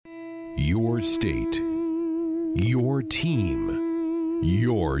Your state, your team,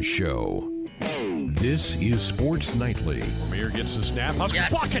 your show. This is Sports Nightly. Vermeer gets the snap. Huskers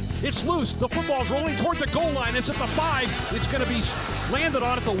block it. It's loose. The football's rolling toward the goal line. It's at the 5. It's going to be landed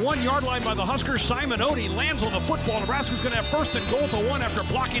on at the 1-yard line by the Huskers. Simon Odie lands on the football. Nebraska's going to have first and goal to 1 after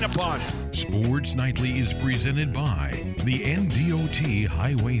blocking a punt. Sports Nightly is presented by the NDOT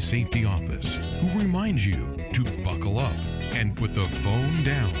Highway Safety Office, who reminds you to buckle up and put the phone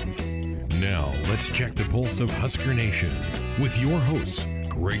down. Now, let's check the pulse of Husker Nation with your hosts,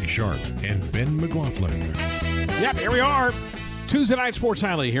 Greg Sharp and Ben McLaughlin. Yep, here we are. Tuesday Night Sports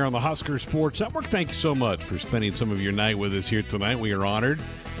Nightly here on the Husker Sports Network. Thank you so much for spending some of your night with us here tonight. We are honored.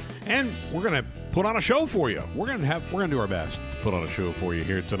 And we're going to put on a show for you. We're going to do our best to put on a show for you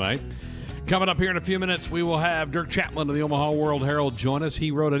here tonight. Coming up here in a few minutes, we will have Dirk Chatelain of the Omaha World Herald join us.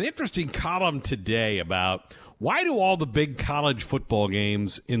 He wrote an interesting column today about why do all the big college football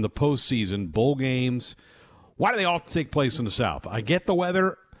games in the postseason, bowl games, why do they all take place in the South? I get the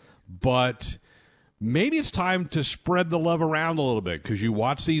weather, but maybe it's time to spread the love around a little bit because you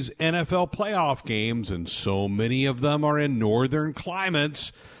watch these NFL playoff games, and so many of them are in northern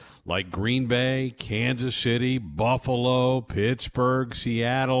climates like Green Bay, Kansas City, Buffalo, Pittsburgh,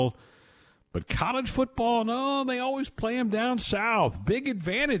 Seattle. But college football, no, they always play them down south. Big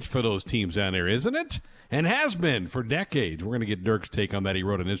advantage for those teams down there, isn't it? And has been for decades. We're going to get Dirk's take on that. He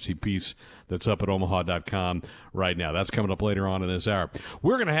wrote an interesting piece that's up at omaha.com right now. That's coming up later on in this hour.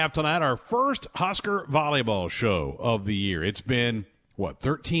 We're going to have tonight our first Husker volleyball show of the year. It's been,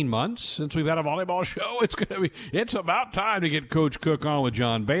 13 months since we've had a volleyball show? It's about time to get Coach Cook on with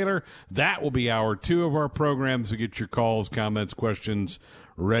John Baylor. That will be hour 2 of our program, so get your calls, comments, questions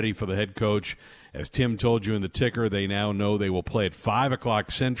ready for the head coach. As Tim told you in the ticker, they now know they will play at 5 o'clock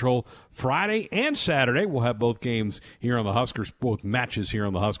Central Friday and Saturday. We'll have both games here on the both matches here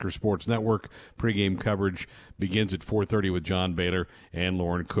on the Husker Sports Network. Pre-game coverage begins at 4:30 with John Baylor and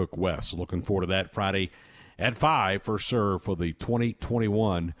Lauren Cook West. So looking forward to that Friday at 5 for sure for the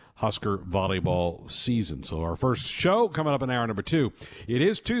 2021 Husker volleyball season. So our first show coming up in hour number 2. It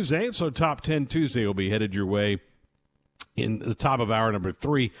is Tuesday, so Top 10 Tuesday will be headed your way. In the top of hour number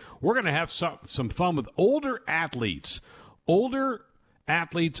 3, we're going to have some fun with older athletes above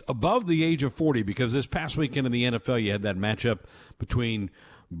the age of 40, because this past weekend in the NFL, you had that matchup between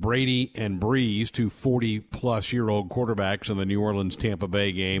Brady and Breeze, two 40-plus-year-old quarterbacks in the New Orleans-Tampa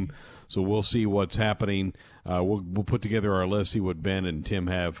Bay game. So we'll see what's happening. We'll put together our list, see what Ben and Tim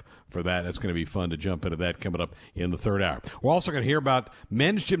have for that. It's going to be fun to jump into that coming up in the third hour. We're also going to hear about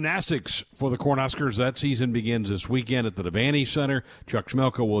men's gymnastics for the Cornhuskers. That season begins this weekend at the Devaney Center. Chuck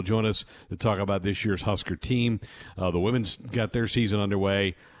Chmelka will join us to talk about this year's Husker team. The women's got their season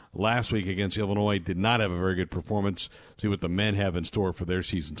underway last week against Illinois. Did not have a very good performance. See what the men have in store for their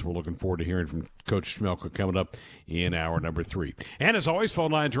season. So we're looking forward to hearing from Coach Chmelka coming up in hour number 3. And as always,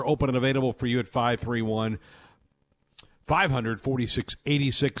 phone lines are open and available for you at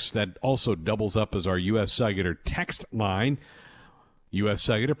 531-500-4686. That also doubles up as our U.S. Cellular text line. U.S.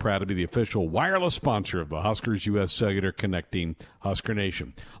 Cellular, proud to be the official wireless sponsor of the Huskers. U.S. Cellular, connecting Husker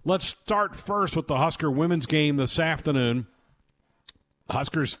Nation. Let's start first with the Husker women's game this afternoon.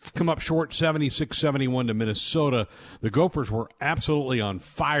 Huskers come up short 76-71 to Minnesota. The Gophers were absolutely on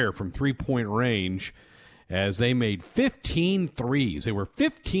fire from three-point range as they made 15 threes. They were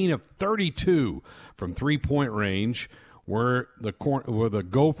 15 of 32 from three-point range. Were the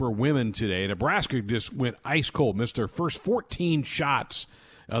Gopher women today. Nebraska just went ice cold, missed their first 14 shots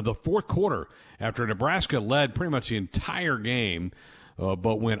of the fourth quarter after Nebraska led pretty much the entire game.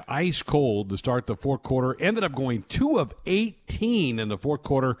 But went ice cold to start the fourth quarter. Ended up going 2 of 18 in the fourth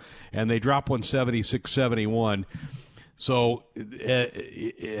quarter, and they dropped one 76-71. So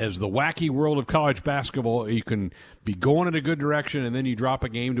as the wacky world of college basketball, you can be going in a good direction, and then you drop a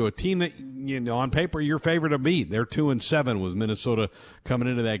game to a team that, on paper, you're favored to beat. They're 2-7 was Minnesota coming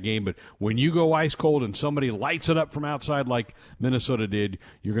into that game. But when you go ice cold and somebody lights it up from outside like Minnesota did,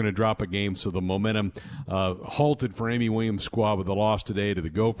 you're going to drop a game. So the momentum halted for Amy Williams' squad with the loss today to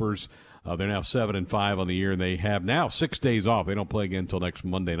the Gophers. They're now 7-5 on the year, and they have now 6 days off. They don't play again until next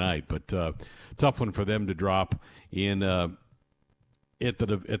Monday night. But tough one for them to drop in at the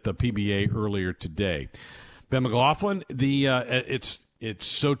PBA earlier today. Ben McLaughlin, it's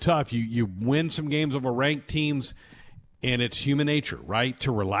so tough. You win some games over ranked teams, and it's human nature, right,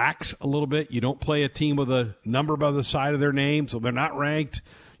 to relax a little bit. You don't play a team with a number by the side of their name, so they're not ranked.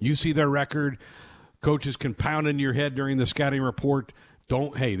 You see their record. Coaches can pound in your head during the scouting report.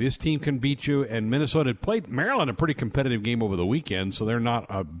 Hey, this team can beat you. And Minnesota played Maryland a pretty competitive game over the weekend, so they're not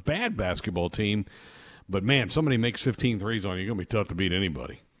a bad basketball team. But, man, somebody makes 15 threes on you, you're going to be tough to beat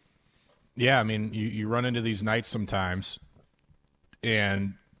anybody. Yeah, I mean, you run into these nights sometimes,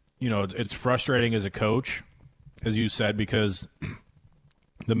 and, it's frustrating as a coach, as you said, because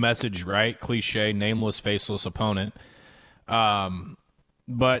the message, right, cliche, nameless, faceless opponent.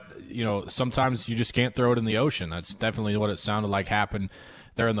 But, sometimes you just can't throw it in the ocean. That's definitely what it sounded like happened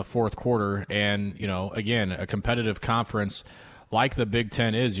there in the fourth quarter. And, again, a competitive conference like the Big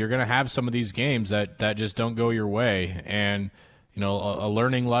Ten is, you're going to have some of these games that just don't go your way. And, a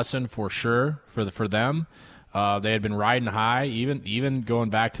learning lesson for sure for them. They had been riding high, even going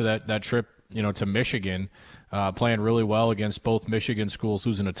back to that trip, to Michigan, playing really well against both Michigan schools,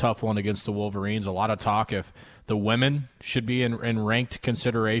 losing a tough one against the Wolverines. A lot of talk if the women should be in ranked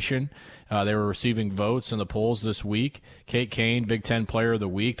consideration. They were receiving votes in the polls this week. Kate Kane, Big Ten Player of the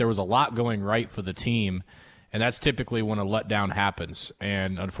Week. There was a lot going right for the team, and that's typically when a letdown happens.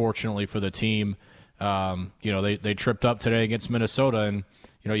 And unfortunately for the team, they tripped up today against Minnesota, and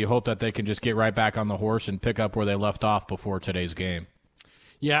you hope that they can just get right back on the horse and pick up where they left off before today's game.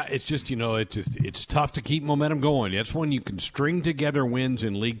 Yeah, it's just, it's tough to keep momentum going. That's when you can string together wins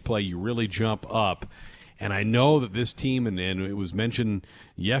in league play, you really jump up. And I know that this team, and it was mentioned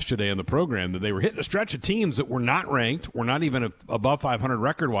yesterday on the program, that they were hitting a stretch of teams that were not ranked, were not even above 500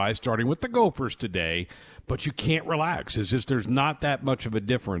 record-wise, starting with the Gophers today. But you can't relax. It's just there's not that much of a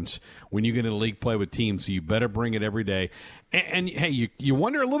difference when you get into league play with teams, so you better bring it every day. And hey, you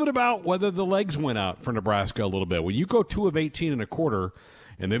wonder a little bit about whether the legs went out for Nebraska a little bit. When you go 2 of 18 and a quarter,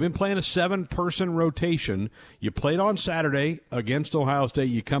 and they've been playing a 7-person rotation. You played on Saturday against Ohio State.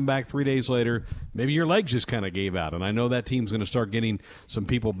 You come back 3 days later, maybe your legs just kind of gave out. And I know that team's going to start getting some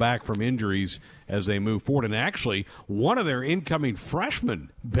people back from injuries as they move forward. And actually, one of their incoming freshmen,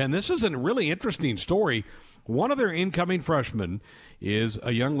 Ben, this is a really interesting story. One of their incoming freshmen is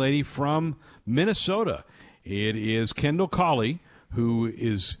a young lady from Minnesota. It is Kendall Colley, who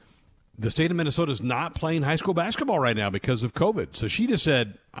is – the state of Minnesota is not playing high school basketball right now because of COVID. So she just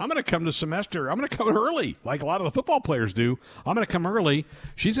said, I'm going to come to semester. I'm going to come early, like a lot of the football players do. I'm going to come early.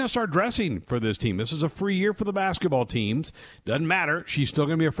 She's going to start dressing for this team. This is a free year for the basketball teams. Doesn't matter. She's still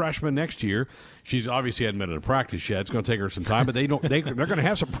going to be a freshman next year. She's obviously hadn't been in a practice yet. It's going to take her some time, but they're going to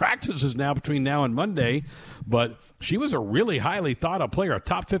have some practices now between now and Monday. But she was a really highly thought of player, a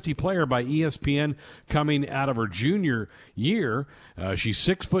top 50 player by ESPN coming out of her junior year. She's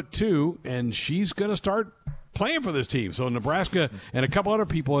 6'2", and she's going to start playing for this team. So Nebraska and a couple other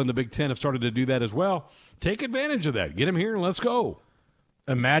people in the Big Ten have started to do that as well. Take advantage of that. Get them here and let's go.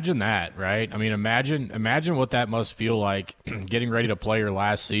 Imagine that, right? I mean, imagine what that must feel like getting ready to play your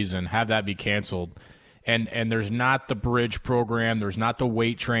last season, have that be canceled. And there's not the bridge program. There's not the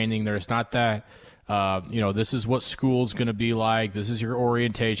weight training. There's not that, this is what school's going to be like. This is your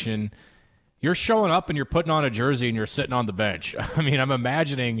orientation. You're showing up and you're putting on a jersey and you're sitting on the bench. I mean, I'm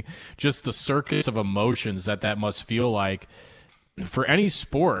imagining just the circus of emotions that must feel like for any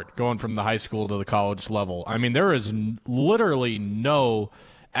sport going from the high school to the college level. I mean, there is literally no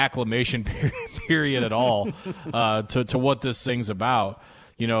acclimation period at all to what this thing's about.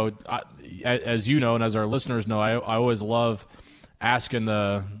 As you know, and as our listeners know, I always love asking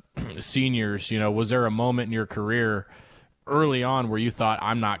the seniors, was there a moment in your career early on where you thought,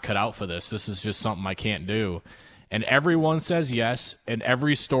 I'm not cut out for this. This is just something I can't do. And everyone says yes, and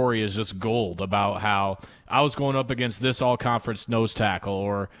every story is just gold about how I was going up against this all-conference nose tackle,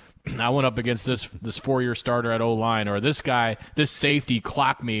 or I went up against this 4-year starter at O-line, or this guy, this safety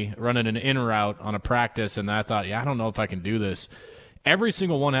clocked me running an in route on a practice, and I thought, I don't know if I can do this. Every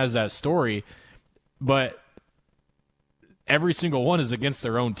single one has that story, but every single one is against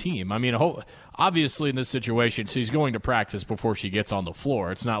their own team. I mean, obviously in this situation, she's going to practice before she gets on the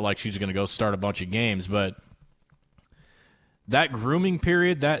floor. It's not like she's going to go start a bunch of games, but that grooming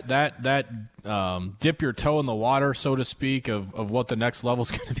period, that dip your toe in the water, so to speak, of what the next level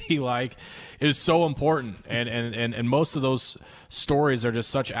is going to be like is so important. And most of those stories are just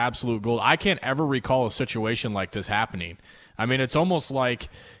such absolute gold. I can't ever recall a situation like this happening. I mean, it's almost like,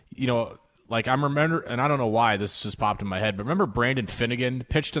 like I remember, and I don't know why this just popped in my head, but remember Brandon Finnegan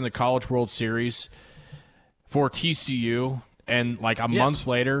pitched in the College World Series for TCU, and like a month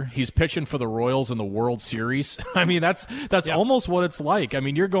later, he's pitching for the Royals in the World Series. I mean, that's almost what it's like. I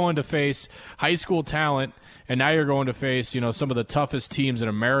mean, you're going to face high school talent, and now you're going to face, some of the toughest teams in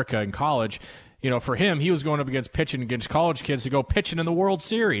America in college. For him, he was going up pitching against college kids to go pitching in the World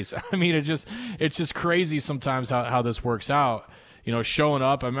Series. I mean, it's just crazy sometimes how this works out. Showing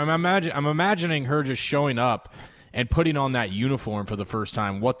up. I'm imagining her just showing up and putting on that uniform for the first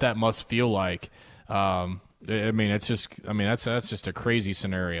time. What that must feel like. That's just a crazy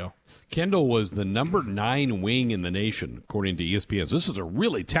scenario. Kendall was the number 9 wing in the nation, according to ESPN. So this is a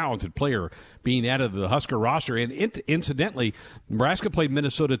really talented player being added to the Husker roster. And incidentally, Nebraska played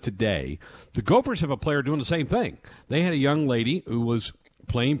Minnesota today. The Gophers have a player doing the same thing. They had a young lady who was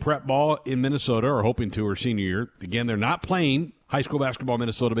playing prep ball in Minnesota, or hoping to, her senior year. Again, they're not playing high school basketball in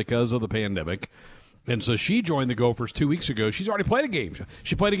Minnesota because of the pandemic. And so she joined the Gophers 2 weeks ago. She's already played a game.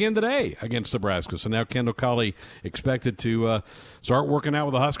 She played again today against Nebraska. So now Kendall Colley expected to start working out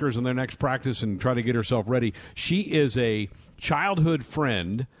with the Huskers in their next practice and try to get herself ready. She is a childhood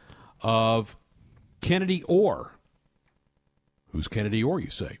friend of Kennedy Orr. Who's Kennedy Orr, you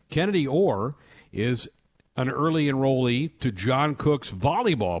say? Kennedy Orr is an early enrollee to John Cook's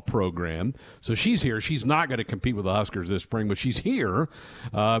volleyball program. So she's here. She's not going to compete with the Huskers this spring, but she's here.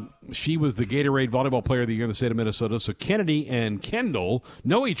 She was the Gatorade Volleyball Player of the Year in the state of Minnesota. So Kennedy and Kendall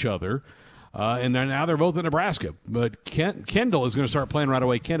know each other, and now they're both in Nebraska. But Kendall is going to start playing right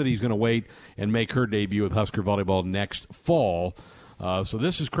away. Kennedy's going to wait and make her debut with Husker volleyball next fall. So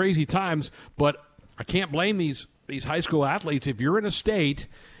this is crazy times, but I can't blame these high school athletes. If you're in a state,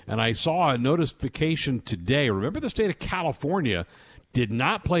 and I saw a notification today, remember the state of California did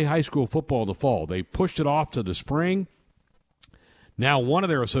not play high school football in the fall. They pushed it off to the spring. Now one of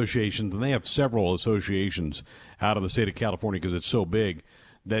their associations, and they have several associations out of the state of California because it's so big,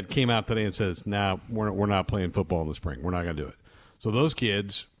 that came out today and says, we're not playing football in the spring. We're not going to do it. So those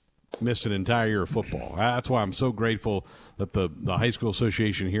kids missed an entire year of football. That's why I'm so grateful that the high school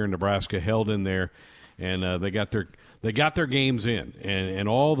association here in Nebraska held in there, and they got their games in, and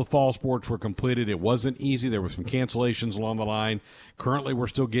all the fall sports were completed. It wasn't easy. There were some cancellations along the line. Currently, we're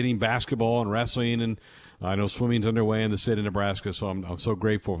still getting basketball and wrestling, and I know swimming's underway in the state of Nebraska, so I'm so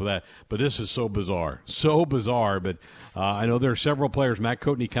grateful for that. But this is so bizarre. But I know there are several players. Matt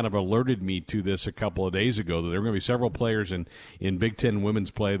Coatney kind of alerted me to this a couple of days ago, that there are going to be several players in Big Ten women's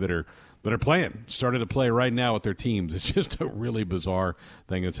play that are playing, started to play right now with their teams. It's just a really bizarre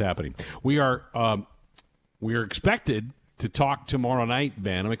thing that's happening. We are expected to talk tomorrow night,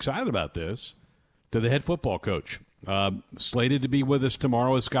 Ben. I'm excited about this, to the head football coach. Slated to be with us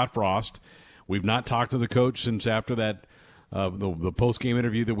tomorrow is Scott Frost. We've not talked to the coach since after that, the post-game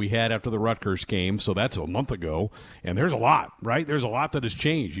interview that we had after the Rutgers game, so that's a month ago. And there's a lot, right? There's a lot that has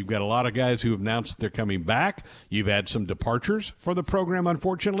changed. You've got a lot of guys who have announced they're coming back. You've had some departures for the program,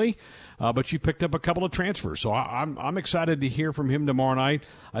 unfortunately, but you picked up a couple of transfers. So I'm excited to hear from him tomorrow night.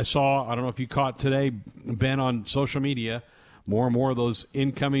 I don't know if you caught today, Ben, on social media, more and more of those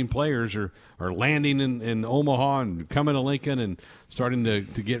incoming players are landing in Omaha and coming to Lincoln and starting to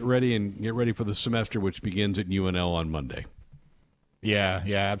get ready for the semester, which begins at UNL on Monday. Yeah,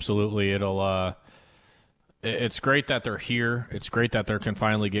 absolutely. It's great that they're here. It's great that they can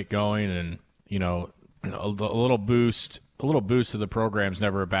finally get going, and a little boost to the program's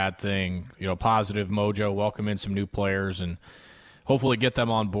never a bad thing. Positive mojo, welcome in some new players, and hopefully get them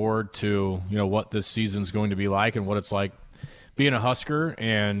on board to what this season's going to be like and what it's like being a Husker,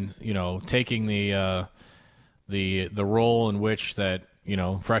 and taking the role in which that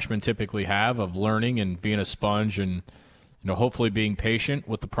freshmen typically have of learning and being a sponge, and hopefully being patient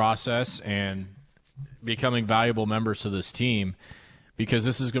with the process and becoming valuable members to this team, because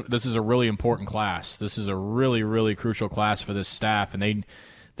this is a really important class. This is a really, really crucial class for this staff, and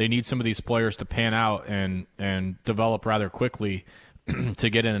they need some of these players to pan out and develop rather quickly to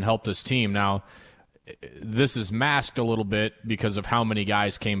get in and help this team. Now, this is masked a little bit because of how many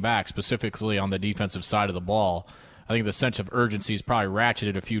guys came back, specifically on the defensive side of the ball. I think the sense of urgency is probably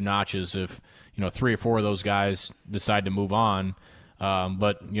ratcheted a few notches if 3 or 4 of those guys decide to move on.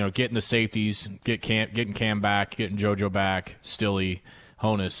 But getting the safeties, getting Cam back, getting JoJo back, Stilly,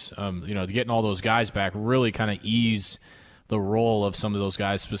 Honus, getting all those guys back really kind of ease the role of some of those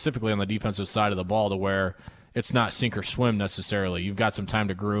guys, specifically on the defensive side of the ball, to where it's not sink or swim necessarily. You've got some time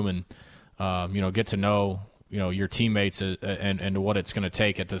to groom and get to know your teammates and what it's going to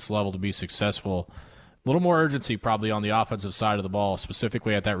take at this level to be successful. A little more urgency probably on the offensive side of the ball,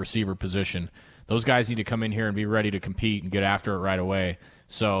 specifically at that receiver position. Those guys need to come in here and be ready to compete and get after it right away.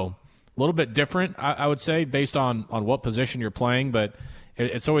 So a little bit different, I would say, based on what position you're playing, but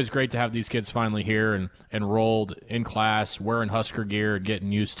it's always great to have these kids finally here and enrolled in class, wearing Husker gear, and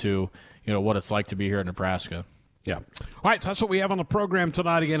getting used to what it's like to be here in Nebraska. Yeah. All right, so that's what we have on the program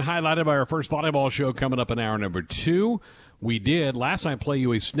tonight. Again, highlighted by our first volleyball show coming up in hour number 2. We did last night play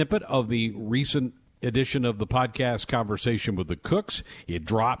you a snippet of the recent edition of the podcast Conversation with the Cooks. It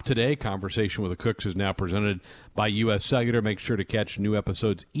dropped today. Conversation with the Cooks is now presented by U.S. Cellular. Make sure to catch new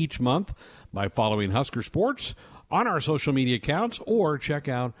episodes each month by following Husker Sports on our social media accounts, or check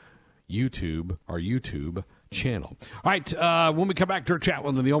out our YouTube channel. All right, when we come back, Dirk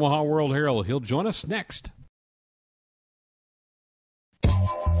Chatelain of the Omaha World Herald. He'll join us next.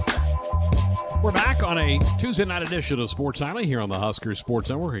 We're back on a Tuesday night edition of Sports Nightly here on the Husker Sports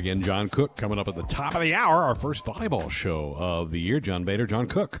Network. Again, John Cook coming up at the top of the hour, our first volleyball show of the year. John Baylor, John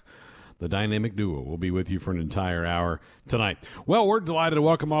Cook, the dynamic duo, will be with you for an entire hour tonight. Well, we're delighted to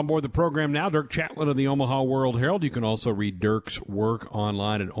welcome on board the program now Dirk Chatelain of the Omaha World Herald. You can also read Dirk's work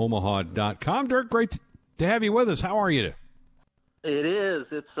online at omaha.com. Dirk, great to have you with us. How are you? It is.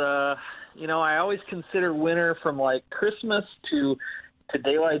 It's, I always consider winter from like Christmas to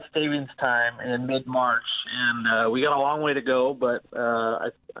daylight savings time in mid-March, and we got a long way to go, but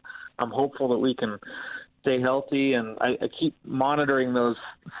I'm hopeful that we can stay healthy, and I keep monitoring those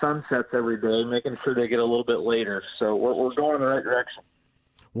sunsets every day, making sure they get a little bit later, so we're going in the right direction.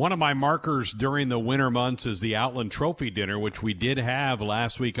 One of my markers during the winter months is the Outland Trophy Dinner, which we did have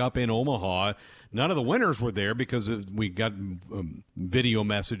last week up in Omaha. None of the winners were there because we got video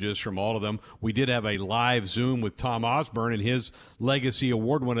messages from all of them. We did have a live Zoom with Tom Osborne and his Legacy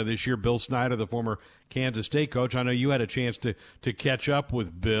Award winner this year, Bill Snyder, the former Kansas State coach. I know you had a chance to catch up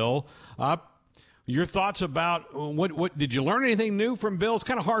with Bill. Your thoughts about what did you learn anything new from Bill? It's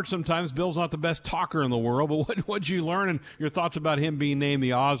kind of hard sometimes. Bill's not the best talker in the world, but what did you learn, and your thoughts about him being named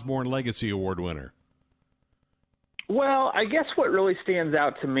the Osborne Legacy Award winner? Well, I guess what really stands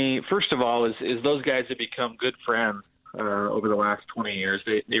out to me, first of all, is those guys have become good friends over the last 20 years.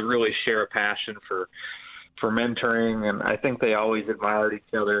 They really share a passion for mentoring, and I think they always admired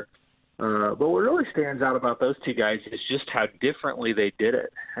each other. But what really stands out about those two guys is just how differently they did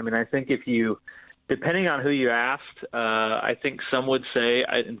it. I mean, I think depending on who you asked, I think some would say,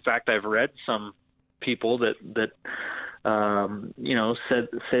 in fact, I've read some people that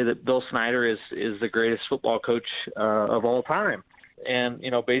say that Bill Snyder is the greatest football coach of all time, and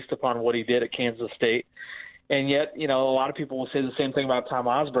based upon what he did at Kansas State. And yet, a lot of people will say the same thing about Tom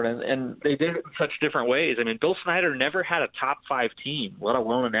Osborne, and they did it in such different ways. I mean, Bill Snyder never had a top 5 team, let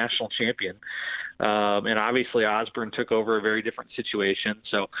alone a national champion. And obviously Osborne took over a very different situation.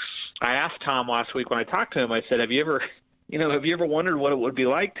 So I asked Tom last week when I talked to him, I said, have you ever wondered what it would be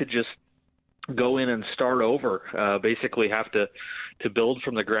like to just go in and start over, basically have to build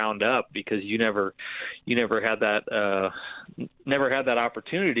from the ground up, because you never had that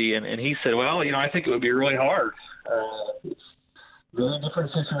opportunity. And he said, well, I think it would be really hard. It's a very different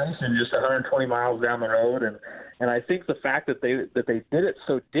situation, just 120 miles down the road. And I think the fact that they did it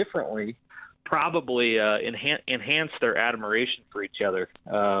so differently probably enhanced their admiration for each other.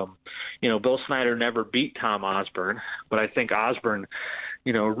 Bill Snyder never beat Tom Osborne, but I think Osborne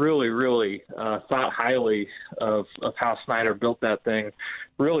really thought highly of how Snyder built that thing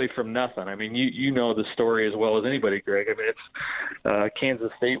really from nothing. I mean, you know the story as well as anybody, Greg. I mean, it's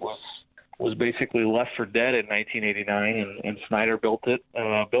Kansas State was basically left for dead in 1989, and Snyder built it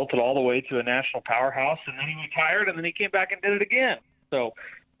all the way to a national powerhouse, and then he retired, and then he came back and did it again. So,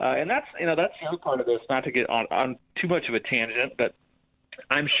 and that's the other part of this, not to get on too much of a tangent, but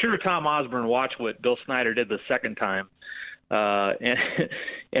I'm sure Tom Osborne watched what Bill Snyder did the second time,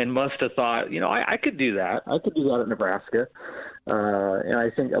 and must have thought, I could do that. I could do that at Nebraska. And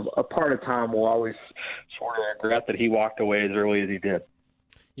I think a part of Tom will always sort of regret that he walked away as early as he did.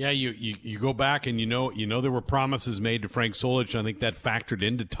 Yeah, you go back and you know there were promises made to Frank Solich, and I think that factored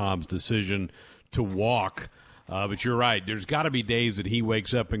into Tom's decision to walk. But you're right. There's got to be days that he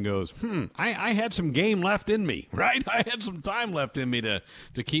wakes up and goes, I had some game left in me, right? I had some time left in me to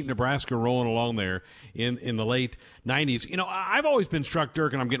keep Nebraska rolling along there in the late 90s. I've always been struck,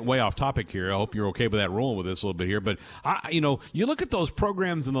 Dirk, and I'm getting way off topic here. I hope you're okay with that, rolling with this a little bit here. But, you look at those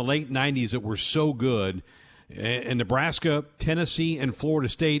programs in the late 90s that were so good, and Nebraska, Tennessee, and Florida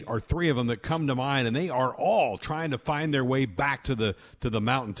State are 3 of them that come to mind, and they are all trying to find their way back to the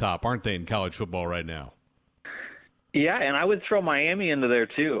mountaintop, aren't they, in college football right now? Yeah, and I would throw Miami into there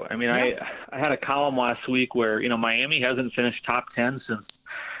too. I mean, yeah. I had a column last week where Miami hasn't finished top 10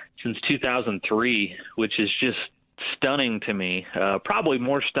 since 2003, which is just stunning to me. Probably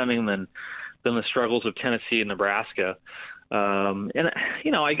more stunning than the struggles of Tennessee and Nebraska. And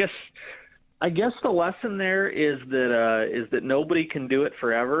I guess the lesson there is that nobody can do it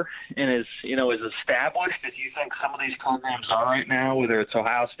forever, and as established as you think some of these programs are right now, whether it's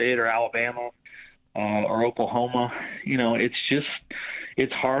Ohio State or Alabama. Or Oklahoma,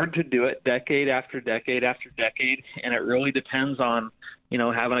 it's hard to do it decade after decade after decade, and it really depends on,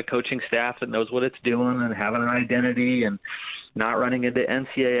 having a coaching staff that knows what it's doing and having an identity and not running into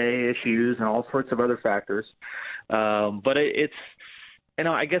NCAA issues and all sorts of other factors. But it's,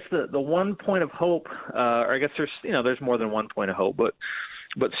 I guess the one point of hope, or I guess there's more than one point of hope, but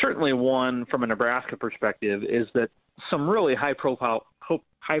But certainly one from a Nebraska perspective is that some really high-profile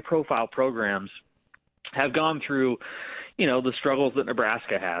programs have gone through, the struggles that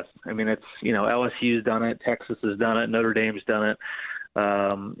Nebraska has. I mean, it's, LSU's done it, Texas has done it, Notre Dame's done it.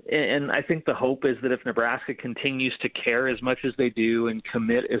 And I think the hope is that if Nebraska continues to care as much as they do and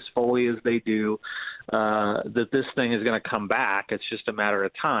commit as fully as they do, that this thing is going to come back. It's just a matter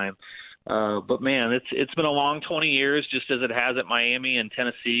of time. But man, it's been a long 20 years, just as it has at Miami and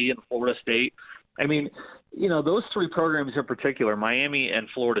Tennessee and Florida State. I mean, those three programs in particular, Miami and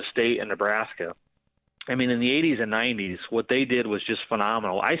Florida State and Nebraska, I mean, in the 80s and 90s, what they did was just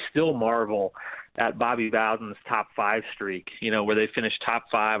phenomenal. I still marvel at Bobby Bowden's top 5 streak, where they finished top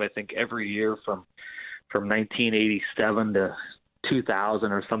 5, I think, every year from 1987 to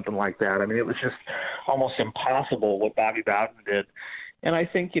 2000 or something like that. I mean, it was just almost impossible what Bobby Bowden did. And I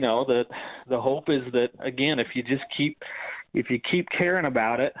think, that the hope is that, again, if you keep caring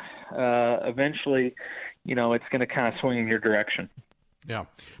about it, eventually, it's going to kind of swing in your direction. Yeah.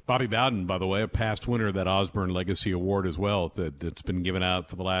 Bobby Bowden, by the way, a past winner of that Osborne Legacy Award as well, that's been given out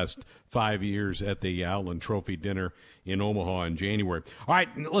for the last 5 years at the Outland Trophy dinner in Omaha in January. All right,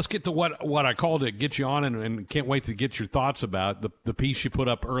 let's get to what I called to get you on, and can't wait to get your thoughts about the piece you put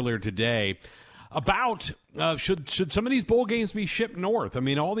up earlier today about should some of these bowl games be shipped north? I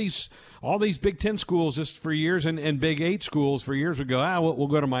mean, all these Big Ten schools just for years and Big 8 schools for years would go, we'll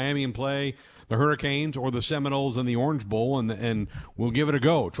go to Miami and play the Hurricanes or the Seminoles in the Orange Bowl, and we'll give it a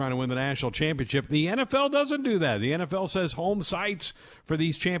go, trying to win the national championship. The NFL doesn't do that. The NFL says home sites for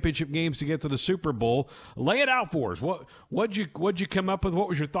these championship games to get to the Super Bowl. Lay it out for us. What'd you come up with? What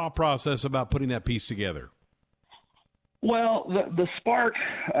was your thought process about putting that piece together? Well, the spark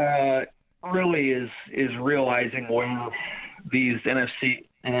really is realizing where these NFC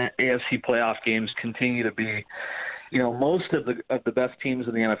and AFC playoff games continue to be. Most of the best teams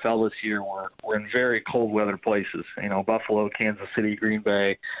in the NFL this year were in very cold weather places. Buffalo, Kansas City, Green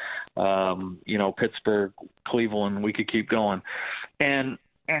Bay, Pittsburgh, Cleveland. We could keep going, and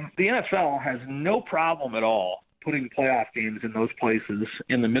the NFL has no problem at all putting playoff games in those places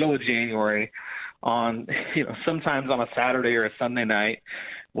in the middle of January, on sometimes on a Saturday or a Sunday night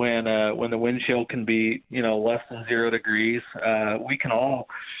when the wind chill can be less than 0 degrees. We can all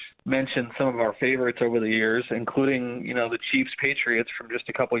mention some of our favorites over the years, including the Chiefs Patriots from just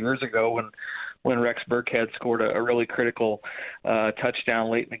a couple of years ago when Rex Burkhead scored a really critical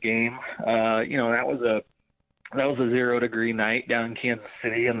touchdown late in the game. That was a 0 degree night down in Kansas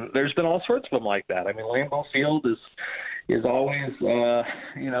City, and there's been all sorts of them like that. I mean, Lambeau Field is always a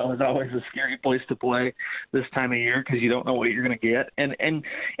scary place to play this time of year because you don't know what you're going to get, and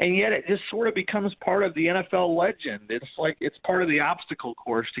yet it just sort of becomes part of the NFL legend. It's like it's part of the obstacle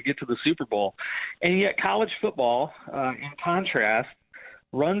course to get to the Super Bowl, and yet college football, in contrast,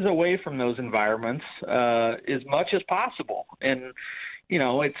 runs away from those environments as much as possible. And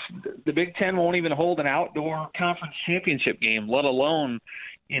it's the Big Ten won't even hold an outdoor conference championship game, let alone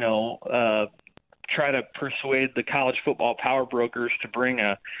try to persuade the college football power brokers to bring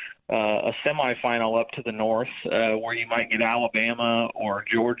a semifinal up to the north, where you might get Alabama or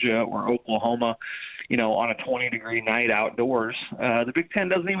Georgia or Oklahoma, on a 20-degree night outdoors. The Big Ten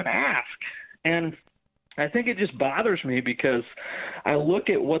doesn't even ask. And I think it just bothers me because I look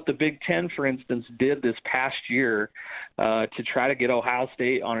at what the Big Ten, for instance, did this past year to try to get Ohio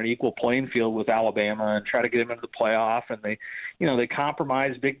State on an equal playing field with Alabama and try to get them into the playoff. And they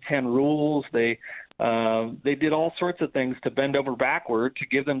compromised Big Ten rules. They did all sorts of things to bend over backward to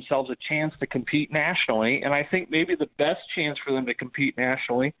give themselves a chance to compete nationally. And I think maybe the best chance for them to compete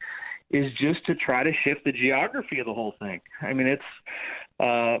nationally is just to try to shift the geography of the whole thing. I mean, it's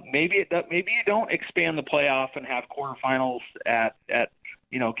maybe you don't expand the playoff and have quarterfinals at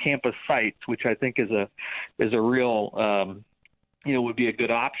campus sites, which I think is a real would be a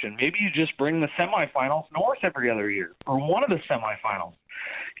good option. Maybe you just bring the semifinals north every other year, or one of the semifinals.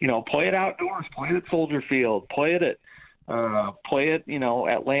 Play it outdoors, play it at Soldier Field, play it at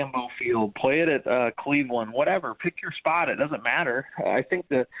Lambeau Field, play it at Cleveland, whatever. Pick your spot. It doesn't matter. I think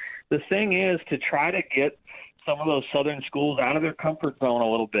the thing is to try to get some of those southern schools out of their comfort zone a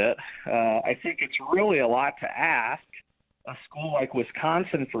little bit. I think it's really a lot to ask a school like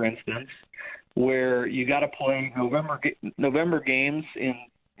Wisconsin, for instance, where you got to play November games in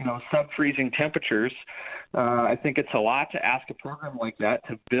sub-freezing temperatures. I think it's a lot to ask a program like that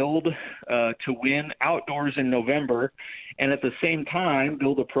to build to win outdoors in November, and at the same time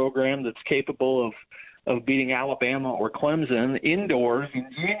build a program that's capable of beating Alabama or Clemson indoors in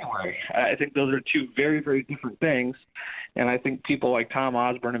January. I think those are two very, very different things, and I think people like Tom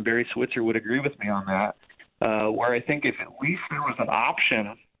Osborne and Barry Switzer would agree with me on that. where I think if at least there was an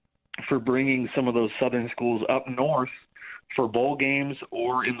option for bringing some of those Southern schools up north for bowl games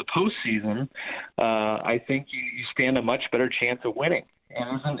or in the postseason, I think you stand a much better chance of winning.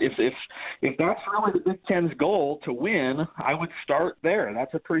 And if that's really the Big Ten's goal to win, I would start there.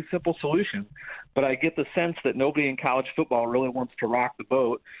 That's a pretty simple solution. But I get the sense that nobody in college football really wants to rock the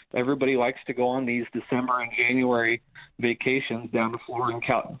boat. Everybody likes to go on these December and January vacations down to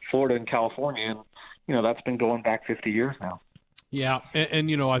Florida and California, and that's been going back 50 years now. Yeah, and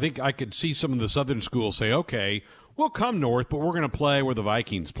I think I could see some of the Southern schools say, okay, we'll come north, but we're going to play where the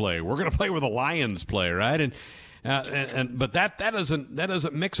Vikings play. We're going to play where the Lions play, right? But that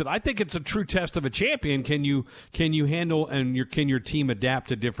doesn't mix it. I think it's a true test of a champion. Can you handle and can your team adapt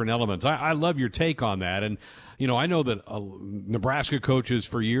to different elements? I love your take on that. And I know that Nebraska coaches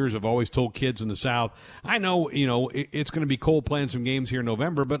for years have always told kids in the South, I know it's going to be cold playing some games here in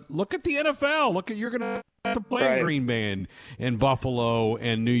November, but look at the NFL. You're going to have to play in Green Bay and Buffalo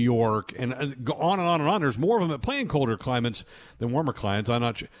and New York and go on and on and on. There's more of them that play in colder climates than warmer climates.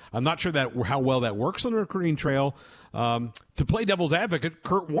 I'm not sure that how well that works on the recruiting trail. To play devil's advocate,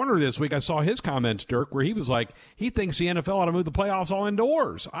 Kurt Warner this week, I saw his comments, Dirk, where he was like, he thinks the NFL ought to move the playoffs all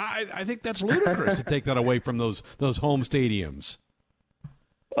indoors. I think that's ludicrous to take that away from those home stadiums.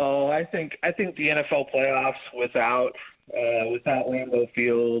 Oh, I think the NFL playoffs without Lambeau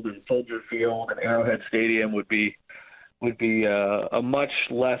Field and Soldier Field and Arrowhead Stadium would be a much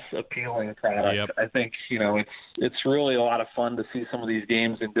less appealing product. Yep. I think it's really a lot of fun to see some of these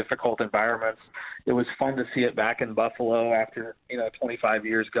games in difficult environments. It was fun to see it back in Buffalo after 25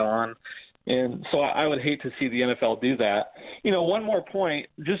 years gone, and so I would hate to see the NFL do that. One more point,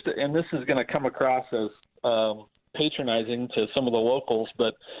 and this is going to come across as patronizing to some of the locals,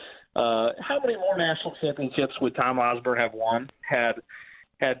 but how many more national championships would Tom Osborne have won had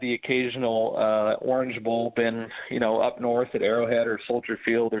the occasional Orange Bowl been, up north at Arrowhead or Soldier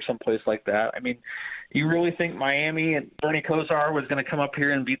Field or someplace like that? I mean, you really think Miami and Bernie Kosar was going to come up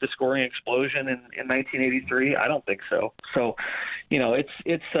here and beat the Scoring Explosion in 1983? I don't think so. So,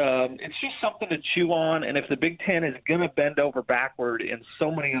 it's just something to chew on. And if the Big Ten is going to bend over backward in so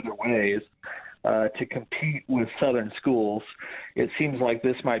many other ways to compete with Southern schools, it seems like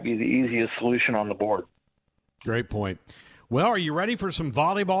this might be the easiest solution on the board. Great point. Well, are you ready for some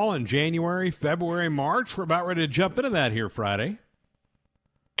volleyball in January, February, March? We're about ready to jump into that here Friday.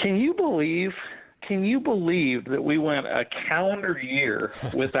 Can you believe that we went a calendar year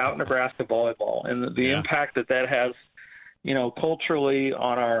without Nebraska volleyball and the impact that has, culturally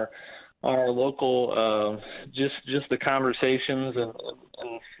on our local, just the conversations and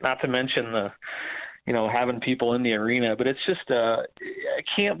not to mention the, having people in the arena, but it's just, I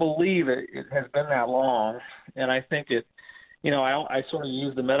can't believe it has been that long. And I think I sort of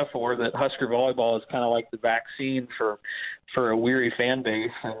use the metaphor that Husker volleyball is kind of like the vaccine for a weary fan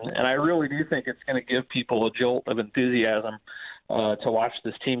base. And I really do think it's going to give people a jolt of enthusiasm to watch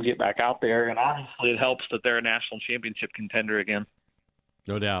this team get back out there. And obviously it helps that they're a national championship contender again.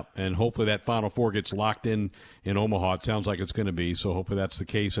 No doubt. And hopefully that Final Four gets locked in Omaha. It sounds like it's going to be. So hopefully that's the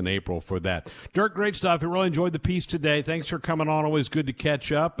case in April for that. Dirk, great stuff. I really enjoyed the piece today. Thanks for coming on. Always good to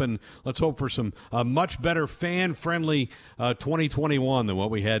catch up. And let's hope for some much better fan-friendly 2021 than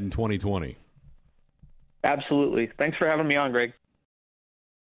what we had in 2020. Absolutely. Thanks for having me on, Greg.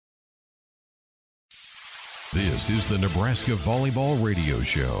 This is the Nebraska Volleyball Radio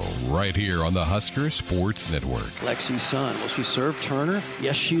Show, right here on the Husker Sports Network. Lexi's son. Will she serve Turner?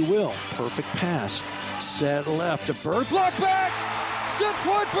 Yes, she will. Perfect pass. Set left to Bird. Block back! Set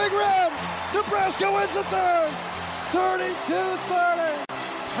point, Big Red! Nebraska wins the third! 32-30!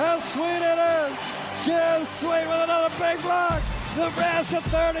 How sweet it is! Just sweet with another big block! Nebraska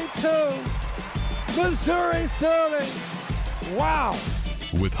 32! Missouri 30! Wow!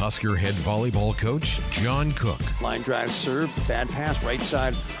 With Husker head volleyball coach John Cook. Line drive serve, bad pass, right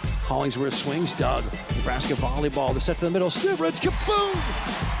side. Hollingsworth swings, Doug. Nebraska volleyball, the set to the middle. Stivrich, kaboom!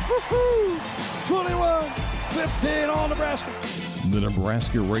 Woohoo! 21-15 all Nebraska. The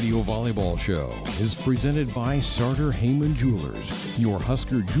Nebraska Radio Volleyball Show is presented by Sartor Heyman Jewelers, your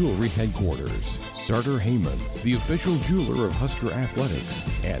Husker jewelry headquarters. Sartor Heyman, the official jeweler of Husker Athletics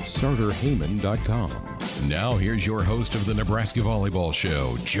at sartorheyman.com. Now here's your host of the Nebraska Volleyball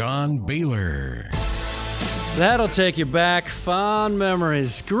Show, John Baylor. That'll take you back. Fond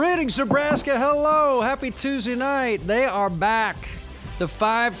memories. Greetings, Nebraska. Hello. Happy Tuesday night. They are back. The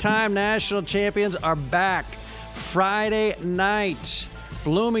 5-time national champions are back. Friday night,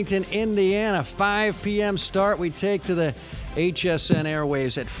 Bloomington, Indiana, 5 p.m. start. We take to the HSN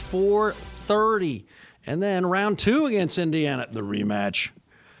airwaves at 4:30. And then round 2 against Indiana, the rematch.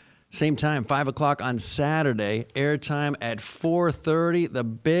 Same time, 5 o'clock on Saturday. Airtime at 4:30. The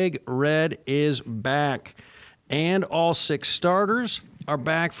Big Red is back. And all 6 starters are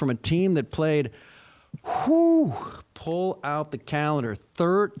back from a team that played, pull out the calendar,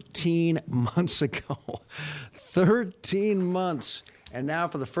 13 months ago. 13 months. And now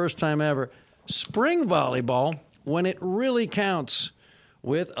for the first time ever, spring volleyball when it really counts,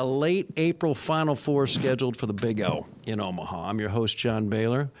 with a late April Final Four scheduled for the Big O in Omaha. I'm your host, John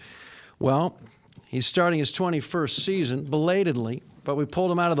Baylor. Well, he's starting his 21st season, belatedly, but we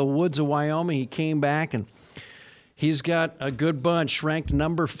pulled him out of the woods of Wyoming. He came back, and he's got a good bunch, ranked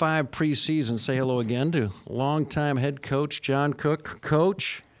number 5 preseason. Say hello again to longtime head coach John Cook.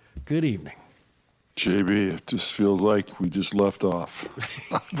 Coach, good evening. JB, it just feels like we just left off.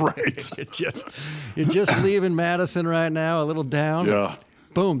 Right. You're just leaving Madison right now, a little down. Yeah.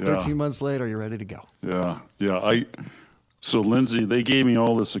 Boom, 13 months later, you're ready to go. Yeah. So Lindsay, they gave me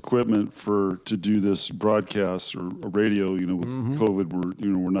all this equipment to do this broadcast or radio. With COVID,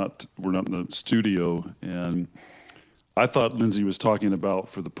 we're not in the studio, and I thought Lindsay was talking about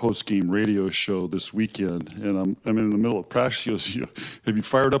for the post-game radio show this weekend, and I'm in the middle of practice. She goes, "Have you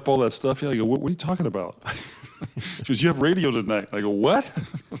fired up all that stuff?" Yeah. I go, "What are you talking about?" She goes, "You have radio tonight." I go, "What?"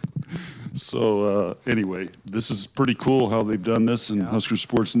 So anyway, this is pretty cool how they've done this, and Husker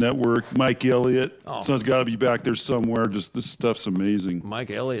Sports Network. Mike Elliott, someone's got to be back there somewhere. Just this stuff's amazing. Mike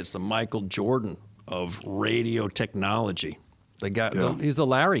Elliott's the Michael Jordan of radio technology. He's the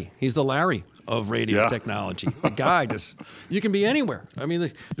Larry. He's the Larry of radio technology. The guy you can be anywhere. I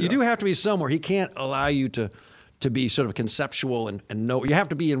mean, you do have to be somewhere. He can't allow you to be sort of conceptual and know. You have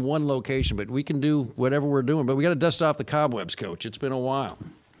to be in one location, but we can do whatever we're doing. But we got to dust off the cobwebs, Coach. It's been a while.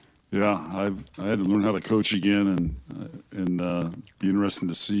 Yeah, I had to learn how to coach again, and be interesting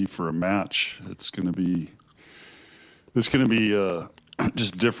to see for a match. It's going to be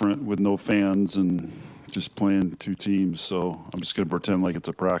just different with no fans and just playing 2 teams. So I'm just going to pretend like it's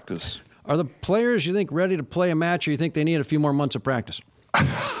a practice. Are the players, you think, ready to play a match, or you think they need a few more months of practice? I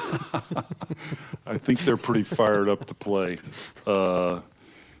think they're pretty fired up to play.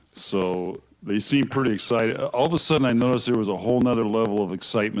 So they seem pretty excited. All of a sudden, I noticed there was a whole nother level of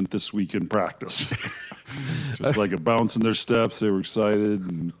excitement this week in practice. Just like a bounce in their steps. They were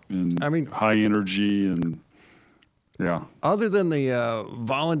excited and high energy and yeah. Other than the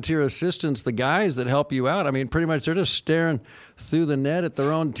volunteer assistants, the guys that help you out, pretty much they're just staring through the net at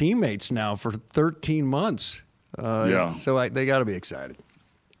their own teammates now for 13 months. So they got to be excited.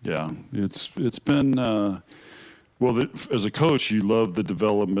 Yeah, it's been as a coach, you love the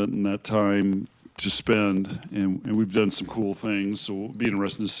development and that time to spend, and we've done some cool things. So it'll be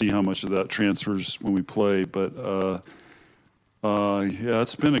interesting to see how much of that transfers when we play. But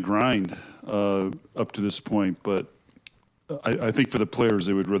it's been a grind up to this point. But I think for the players,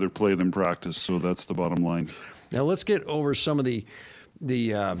 they would rather play than practice. So that's the bottom line. Now let's get over some of the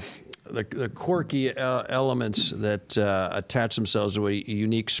quirky elements that attach themselves to a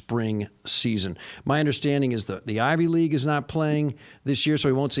unique spring season. My understanding is the Ivy League is not playing this year, so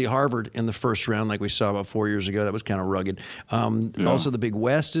we won't see Harvard in the first round like we saw about 4 years ago. That was kind of rugged. Also, the Big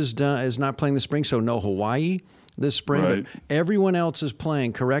West is not playing this spring, so no Hawaii this spring. Right. But everyone else is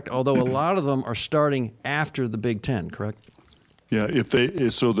playing, correct? Although a lot of them are starting after the Big Ten, correct? Yeah,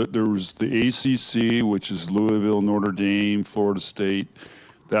 there was the ACC, which is Louisville, Notre Dame, Florida State.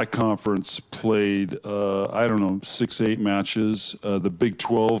 That conference played, 6, 8 matches. The Big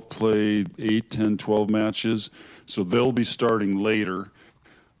 12 played 8, 10, 12 matches. So they'll be starting later,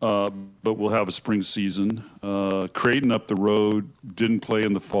 but we'll have a spring season. Creighton up the road didn't play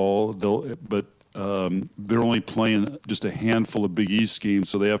in the fall, but they're only playing just a handful of Big East games,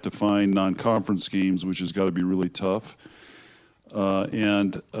 so they have to find non-conference games, which has got to be really tough.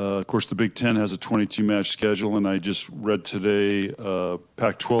 Of course, the Big Ten has a 22-match schedule, and I just read today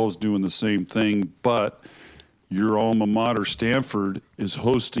Pac-12 is doing the same thing, but your alma mater, Stanford, is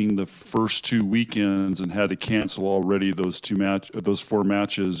hosting the first 2 weekends and had to cancel already those 4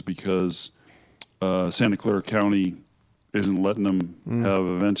 matches because Santa Clara County isn't letting them have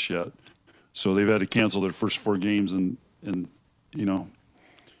events yet. So they've had to cancel their first 4 games and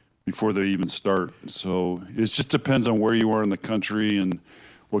before they even start. So it just depends on where you are in the country and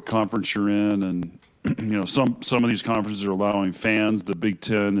what conference you're in. And, some of these conferences are allowing fans. The Big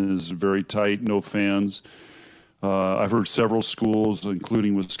Ten is very tight, no fans. I've heard several schools,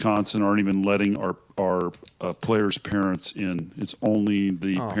 including Wisconsin, aren't even letting our players' parents in. It's only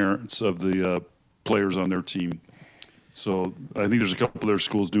the parents of the players on their team. So I think there's a couple of their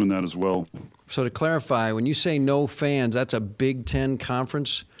schools doing that as well. So to clarify, when you say no fans, that's a Big Ten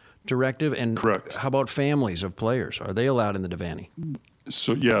conference directive? And correct. How about families of players? Are they allowed in the Devaney?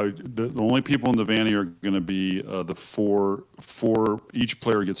 So the only people in the Vanny are going to be the four. Each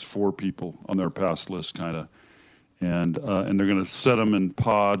player gets 4 people on their pass list, kind of, and they're going to set them in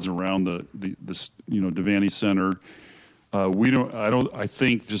pods around the Devaney Center. I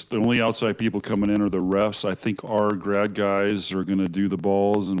think just the only outside people coming in are the refs. I think our grad guys are going to do the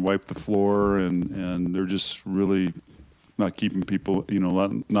balls and wipe the floor, and they're just really not keeping people,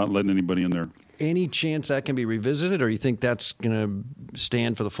 not letting anybody in there. Any chance that can be revisited, or you think that's going to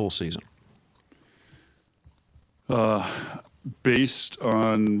stand for the full season? Based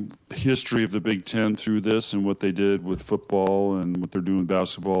on history of the Big Ten through this and what they did with football and what they're doing with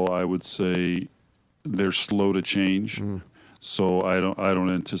basketball, I would say they're slow to change. So I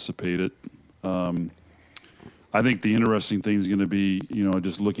don't anticipate it. I think the interesting thing is going to be,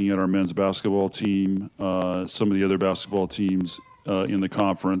 just looking at our men's basketball team, some of the other basketball teams in the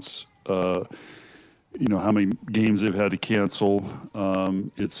conference. How many games they've had to cancel.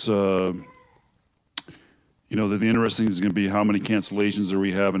 The interesting thing is going to be how many cancellations do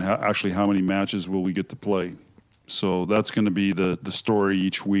we have, and how many matches will we get to play. So that's going to be the story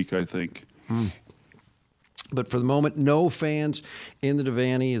each week, I think. But for the moment, no fans in the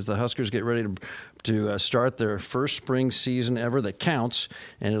Devaney as the Huskers get ready to start their first spring season ever that counts,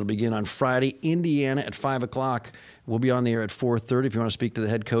 and it'll begin on Friday. Indiana at 5 o'clock. We'll be on the air at 4:30 if you want to speak to the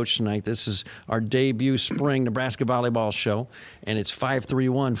head coach tonight. This is our debut spring Nebraska Volleyball Show, and it's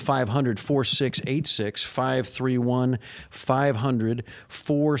 531-500-4686,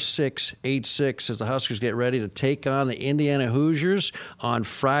 531-500-4686 as the Huskers get ready to take on the Indiana Hoosiers on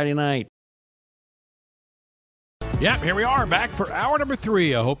Friday night. Yep, here we are back for hour number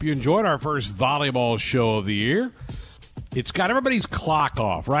 3. I hope you enjoyed our first volleyball show of the year. It's got everybody's clock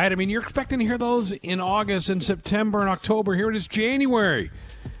off, right? I mean, you're expecting to hear those in August and September and October. Here it is January.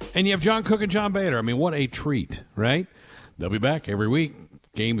 And you have John Cook and John Baylor. I mean, what a treat, right? They'll be back every week.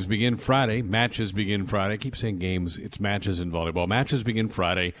 Games begin Friday. Matches begin Friday. I keep saying games. It's matches in volleyball. Matches begin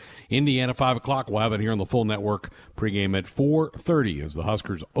Friday. Indiana, 5 o'clock. We'll have it here on the full network. Pregame at 4:30 as the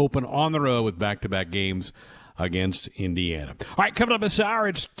Huskers open on the road with back-to-back games against Indiana. All right, coming up this hour,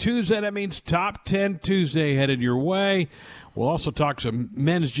 it's Tuesday. That means Top 10 Tuesday headed your way. We'll also talk some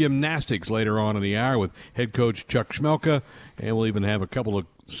men's gymnastics later on in the hour with head coach Chuck Chmelka, and we'll even have a couple of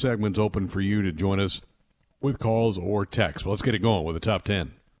segments open for you to join us with calls or texts. Well, let's get it going with the Top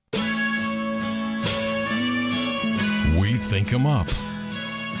 10. We think them up.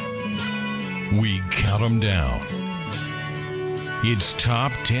 We count them down. It's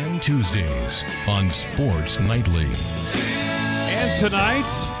Top 10 Tuesdays on Sports Nightly. And tonight,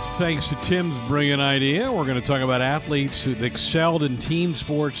 thanks to Tim's brilliant idea, we're going to talk about athletes who excelled in team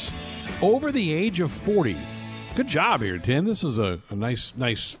sports over the age of 40. Good job here, Tim. This is a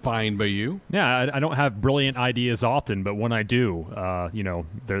nice find by you. Yeah, I don't have brilliant ideas often, but when I do,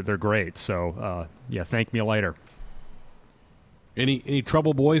 they're great. So, thank me later. Any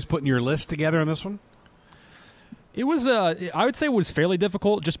trouble, boys, putting your list together on this one? It was, I would say it was fairly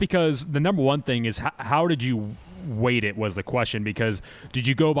difficult just because the number one thing is how did you weight it was the question, because did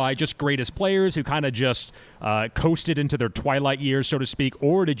you go by just greatest players who kind of just coasted into their twilight years, so to speak,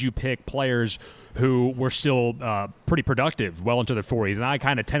 or did you pick players who were still pretty productive well into their 40s? And I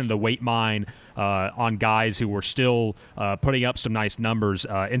kind of tended to weight mine on guys who were still putting up some nice numbers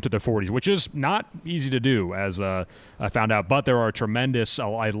into their 40s, which is not easy to do, as I found out. But there are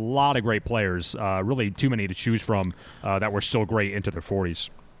a lot of great players, really too many to choose from, that were still great into their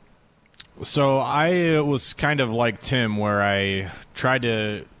 40s. So I was kind of like Tim, where I tried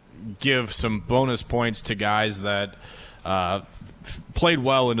to give some bonus points to guys that played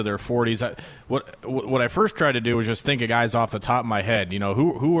well into their 40s. What I first tried to do was just think of guys off the top of my head.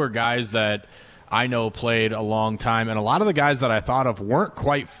 Who are guys that I know played a long time, and a lot of the guys that I thought of weren't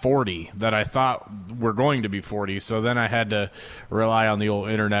quite 40 that I thought were going to be 40. So then I had to rely on the old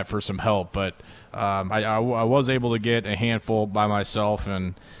internet for some help. But I was able to get a handful by myself,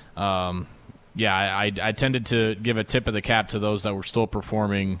 and I tended to give a tip of the cap to those that were still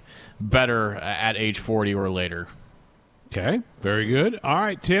performing better at age 40 or later. Okay, very good. All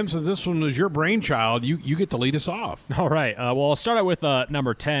right, Tim, so this one was your brainchild. You get to lead us off. All right. Well, I'll start out with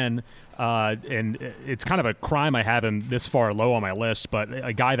number 10, and it's kind of a crime I have him this far low on my list, but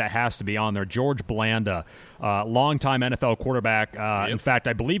a guy that has to be on there, George Blanda, longtime NFL quarterback. In fact,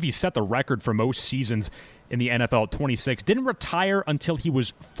 I believe he set the record for most seasons in the NFL at 26. Didn't retire until he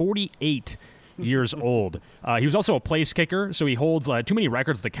was 48 years old. He was also a place kicker, so he holds too many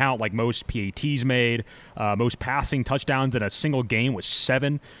records to count, like most PATs made, most passing touchdowns in a single game with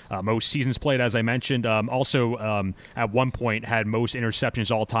 7, most seasons played, as I mentioned. Also, at one point, had most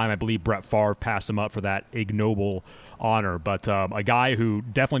interceptions all time. I believe Brett Favre passed him up for that ignoble honor. But a guy who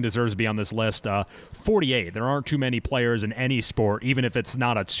definitely deserves to be on this list, 48. There aren't too many players in any sport, even if it's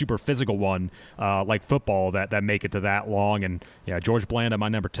not a super physical one like football, that make it to that long. And, yeah, George Blanda, my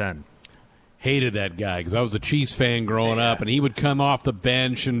number 10. Hated that guy because I was a Chiefs fan growing up, and he would come off the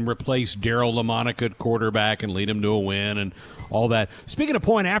bench and replace Darryl LaMonica at quarterback and lead him to a win and all that. Speaking of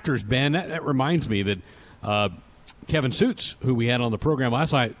point afters, Ben, that reminds me that Kevin Suits, who we had on the program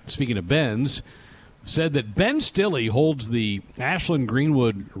last night, speaking of Ben's, said that Ben Stilley holds the Ashland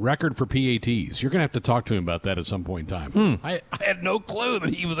Greenwood record for PATs. You're going to have to talk to him about that at some point in time. I had no clue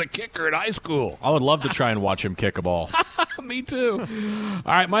that he was a kicker in high school. I would love to try and watch him kick a ball. Me too.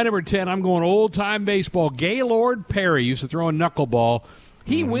 All right, my number 10, I'm going old-time baseball. Gaylord Perry used to throw a knuckleball.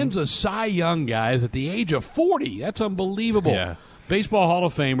 He wins a Cy Young, guys, at the age of 40. That's unbelievable. Yeah. Baseball Hall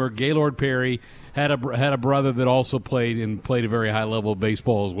of Famer Gaylord Perry. Had a brother that also played a very high level of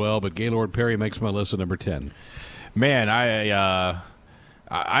baseball as well, but Gaylord Perry makes my list at number 10. Man, I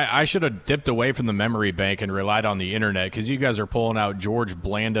should have dipped away from the memory bank and relied on the internet, because you guys are pulling out George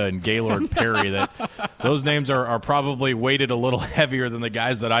Blanda and Gaylord Perry. That those names are probably weighted a little heavier than the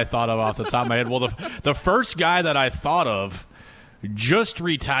guys that I thought of off the top of my head. Well, the first guy that I thought of just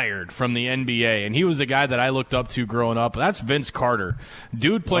retired from the NBA, and he was a guy that I looked up to growing up. That's Vince Carter.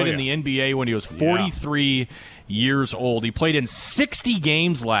 Dude played in the NBA when he was 43 years old. He played in 60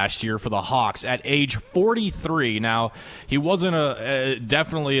 games last year for the Hawks at age 43. Now, he wasn't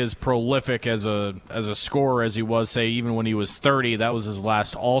definitely as prolific as a scorer as he was, say, even when he was 30. That was his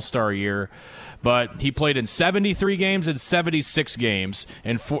last All-Star year. But he played in 73 games and 76 games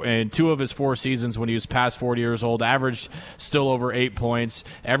in 2 of his 4 seasons when he was past 40 years old, averaged still over 8 points.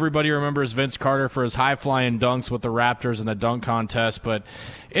 Everybody remembers Vince Carter for his high-flying dunks with the Raptors in the dunk contest, but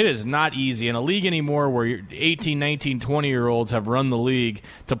it is not easy in a league anymore where 18, 19, 20-year-olds have run the league.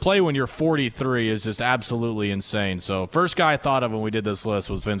 To play when you're 43 is just absolutely insane. So first guy I thought of when we did this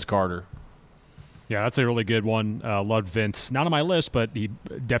list was Vince Carter. Yeah, that's a really good one. Loved Vince. Not on my list, but he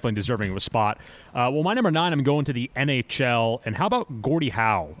definitely deserving of a spot. Well, my number 9, I'm going to the NHL. And how about Gordie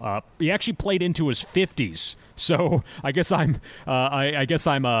Howe? He actually played into his 50s. So I guess I'm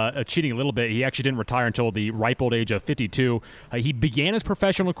cheating a little bit. He actually didn't retire until the ripe old age of 52. He began his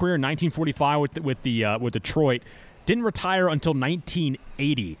professional career in 1945 with Detroit. Didn't retire until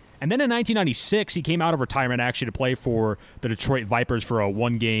 1980. And then in 1996, he came out of retirement actually to play for the Detroit Vipers for a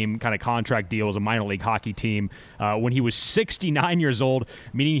one-game kind of contract deal as a minor league hockey team when he was 69 years old,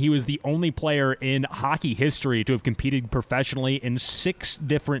 meaning he was the only player in hockey history to have competed professionally in 6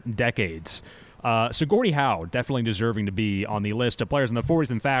 different decades. So Gordie Howe, definitely deserving to be on the list of players in the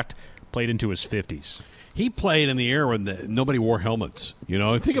 40s. In fact, played into his 50s. He played in the era when nobody wore helmets. You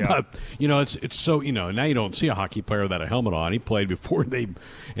know, think about, it's so, now you don't see a hockey player without a helmet on. He played before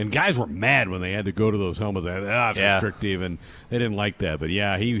and guys were mad when they had to go to those helmets. It's restrictive, and they didn't like that. But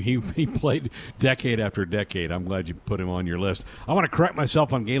yeah, he played decade after decade. I'm glad you put him on your list. I want to correct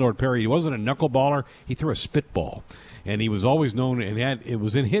myself on Gaylord Perry. He wasn't a knuckleballer. He threw a spitball. And he was always known, and it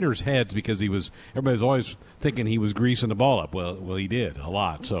was in hitters' heads because everybody's always thinking he was greasing the ball up. Well, he did a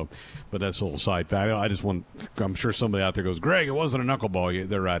lot. So, but that's a little side fact. I'm sure somebody out there goes, Greg, it wasn't a knuckleball.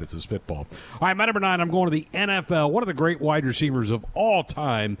 They're right, it's a spitball. All right, my number 9, I'm going to the NFL. One of the great wide receivers of all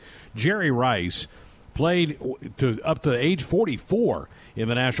time, Jerry Rice, played up to age 44 in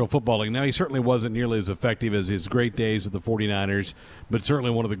the National Football League. Now, he certainly wasn't nearly as effective as his great days at the 49ers, but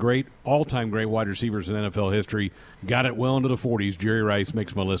certainly one of the all-time great wide receivers in NFL history. Got it well into the 40s. Jerry Rice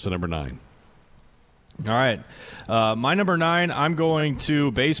makes my list at number 9. All right. My number 9, I'm going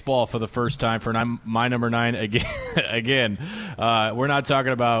to baseball for the first time for my number 9 again. We're not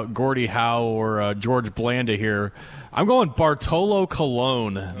talking about Gordie Howe or George Blanda here. I'm going Bartolo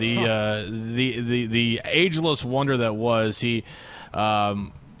Colon, the ageless wonder that was. You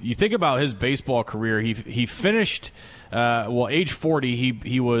think about his baseball career. He finished age 40.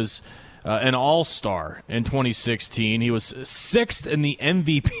 He was an all-star in 2016. He was 6th in the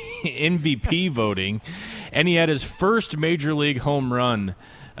MVP voting, and he had his first major league home run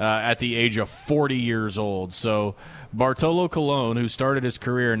at the age of 40 years old. So Bartolo Colon, who started his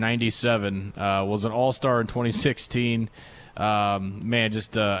career in 97, was an all-star in 2016.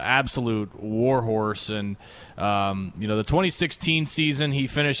 Just absolute warhorse. And, the 2016 season, he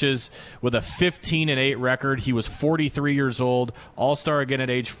finishes with a 15-8 record. He was 43 years old, all-star again at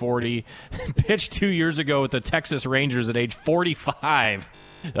age 40, pitched 2 years ago with the Texas Rangers at age 45.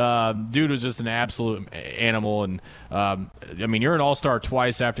 Dude was just an absolute animal. And, you're an all-star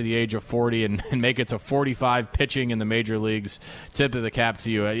twice after the age of 40 and make it to 45 pitching in the major leagues. Tip of the cap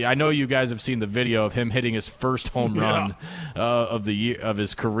to you. I know you guys have seen the video of him hitting his first home run of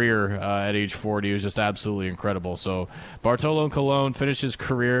his career at age 40. It was just absolutely incredible. So Bartolo Colon finished his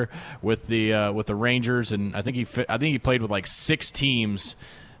career with the Rangers, and I think he played with like 6 teams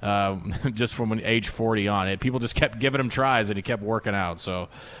just from age 40 on. People just kept giving him tries, and he kept working out. So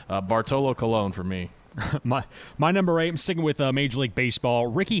Bartolo Colon for me. My number 8, I'm sticking with Major League Baseball.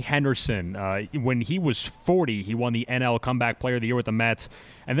 Ricky Henderson, when he was 40, he won the NL Comeback Player of the Year with the Mets.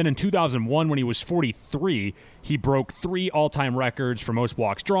 And then in 2001, when he was 43, he broke 3 all-time records for most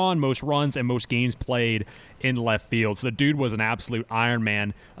walks drawn, most runs, and most games played in left field. So the dude was an absolute Iron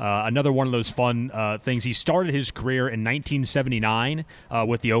Man. Another one of those fun things. He started his career in 1979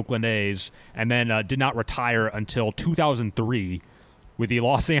 with the Oakland A's, and then did not retire until 2003 with the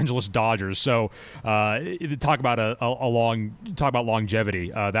Los Angeles Dodgers. So talk about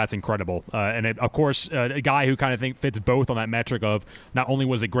longevity. That's incredible. Of course, a guy who kind of fits both on that metric of not only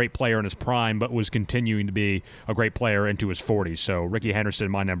was a great player in his prime, but was continuing to be a great player into his 40s. So Ricky Henderson,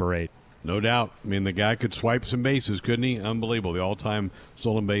 my number 8. No doubt. I mean, the guy could swipe some bases, couldn't he? Unbelievable. The all-time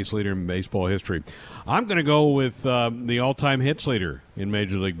stolen base leader in baseball history. I'm going to go with the all-time hits leader in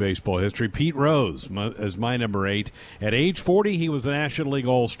Major League Baseball history, Pete Rose, as my number 8. At age 40, he was a National League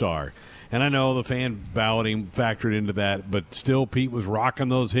All-Star. And I know the fan balloting factored into that, but still Pete was rocking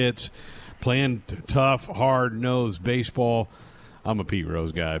those hits, playing tough, hard-nosed baseball. I'm a Pete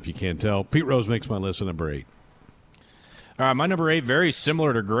Rose guy, if you can't tell. Pete Rose makes my list of number 8. All right, my number 8, very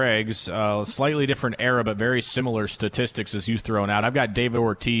similar to Greg's, slightly different era, but very similar statistics as you've thrown out. I've got David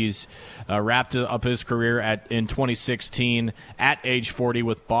Ortiz, wrapped up his career in 2016 at age 40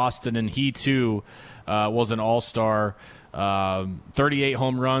 with Boston, and he too was an all-star. 38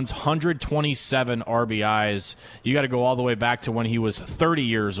 home runs, 127 RBIs. You got to go all the way back to when he was 30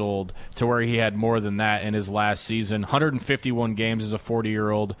 years old to where he had more than that in his last season. 151 games as a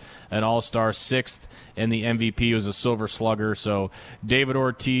 40-year-old, an all-star, 6th in the MVP, was a Silver Slugger. So David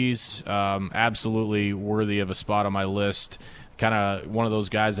Ortiz, absolutely worthy of a spot on my list. Kind of one of those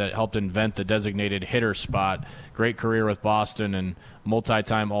guys that helped invent the designated hitter spot. Great career with Boston and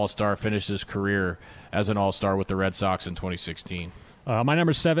multi-time all-star, finished his career as an all-star with the Red Sox in 2016. My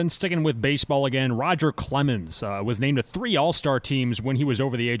number 7, sticking with baseball again, Roger Clemens was named to 3 all-star teams when he was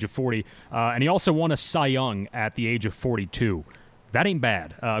over the age of 40, and he also won a Cy Young at the age of 42. That ain't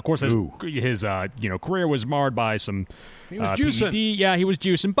bad. Of course, his career was marred by some he was juicing. PED. Yeah, he was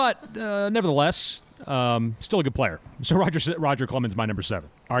juicing, but nevertheless, still a good player. So Roger Clemens, my number 7.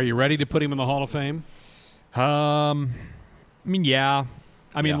 Are you ready to put him in the Hall of Fame? Yeah.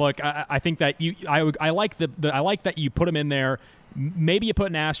 Look, I think that I like that you put him in there. Maybe you put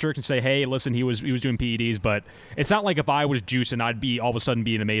an asterisk and say, hey, listen, he was doing PEDs, but it's not like if I was juicing, I'd be all of a sudden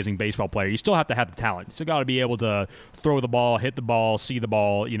be an amazing baseball player. You still have to have the talent. You still got to be able to throw the ball, hit the ball, see the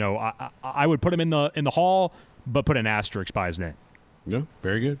ball. I would put him in the Hall, but put an asterisk by his name. Yeah,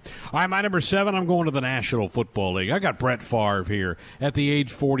 very good. All right, my number 7, I'm going to the National Football League. I got Brett Favre here. At the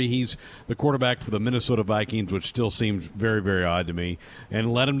age 40, he's the quarterback for the Minnesota Vikings, which still seems very, very odd to me,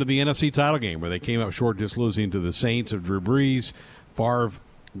 and led them to the NFC title game where they came up short just losing to the Saints of Drew Brees. Favre,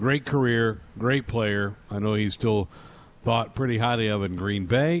 great career, great player. I know he's still thought pretty highly of in Green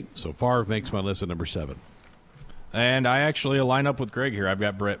Bay, so Favre makes my list at number 7. And I actually line up with Greg here. I've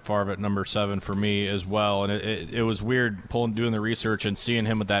got Brett Favre at number 7 for me as well. And it was weird doing the research and seeing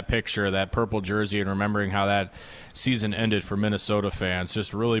him with that picture, that purple jersey, and remembering how that season ended for Minnesota fans.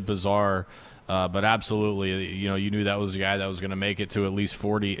 Just really bizarre. But absolutely, you knew that was the guy that was going to make it to at least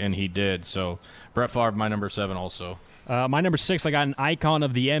 40, and he did. So Brett Favre, my number 7 also. My number 6, I got an icon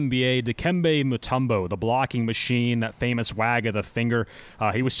of the NBA, Dikembe Mutombo, the blocking machine, that famous wag of the finger.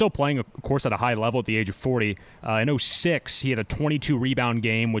 He was still playing, of course, at a high level at the age of 40. In 2006, he had a 22-rebound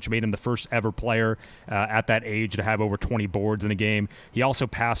game, which made him the first ever player at that age to have over 20 boards in a game. He also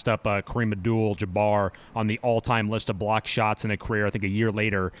passed up Kareem Abdul-Jabbar on the all-time list of block shots in a career, I think a year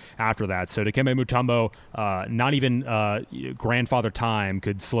later after that. So Dikembe Mutombo, not even grandfather time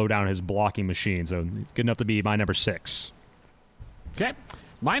could slow down his blocking machine. So he's good enough to be my number 6. Okay.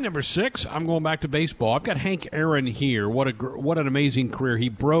 My number 6, I'm going back to baseball. I've got Hank Aaron here. What an amazing career. He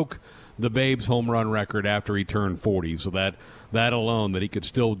broke the Babes home run record after he turned 40. So that alone, that he could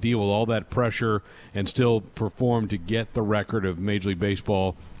still deal with all that pressure and still perform to get the record of Major League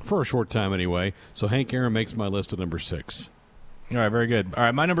Baseball for a short time anyway. So Hank Aaron makes my list at number 6. All right, very good. All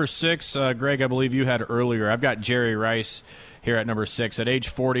right, my number 6, Greg, I believe you had earlier. I've got Jerry Rice here at number 6. At age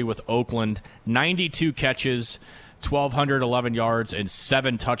 40 with Oakland, 92 catches, 1,211 yards and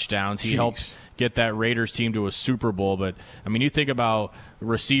 7 touchdowns. He helped get that Raiders team to a Super Bowl. But, I mean, you think about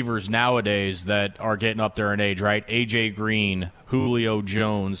receivers nowadays that are getting up there in age, right? A.J. Green, Julio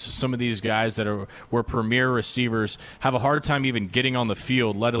Jones, some of these guys that were premier receivers have a hard time even getting on the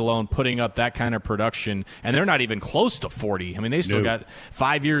field, let alone putting up that kind of production. And they're not even close to 40. I mean, they still got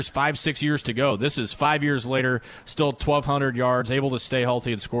 6 years to go. This is 5 years later, still 1,200 yards, able to stay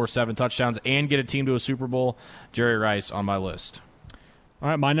healthy and score 7 touchdowns and get a team to a Super Bowl. Jerry Rice on my list. All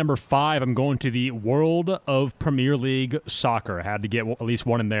right, my number 5, I'm going to the World of Premier League Soccer. I had to get at least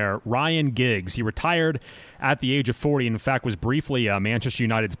one in there. Ryan Giggs. He retired at the age of 40. In fact, was briefly Manchester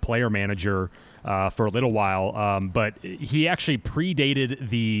United's player manager for a little while. But he actually predated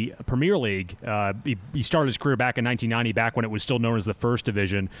the Premier League. He started his career back in 1990, back when it was still known as the First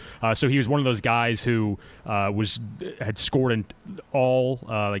Division. So he was one of those guys who had scored in all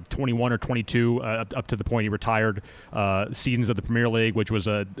like 21 or 22 up to the point he retired seasons of the Premier League, which was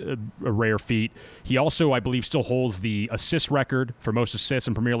a rare feat. He also, I believe, still holds the assist record for most assists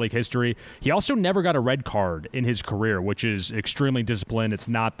in Premier League history. He also never got a red card in his career, which is extremely disciplined. It's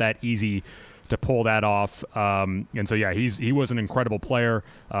not that easy to pull that off. And so, yeah, he was an incredible player,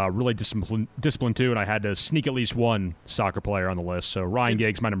 really disciplined too, and I had to sneak at least one soccer player on the list. So Ryan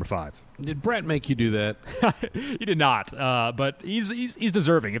Giggs, my number 5. Did Brett make you do that? He did not, but he's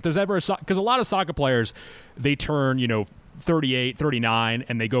deserving. If there's ever because a lot of soccer players, they turn, 38, 39,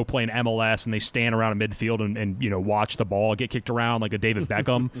 and they go play in MLS and they stand around a midfield and watch the ball get kicked around like a David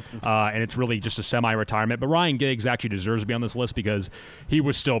Beckham, and it's really just a semi-retirement. But Ryan Giggs actually deserves to be on this list because he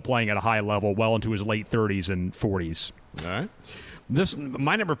was still playing at a high level well into his late 30s and 40s. All right.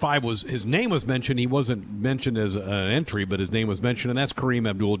 My number 5 his name was mentioned. He wasn't mentioned as an entry, but his name was mentioned, and that's Kareem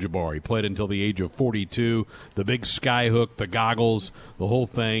Abdul-Jabbar. He played until the age of 42. The big sky hook, the goggles, the whole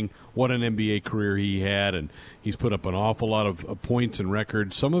thing. What an NBA career he had, and he's put up an awful lot of points and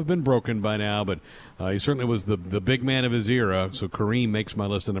records. Some have been broken by now, but he certainly was the big man of his era. So Kareem makes my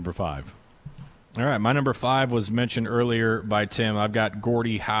list at number 5. All right, my number 5 was mentioned earlier by Tim. I've got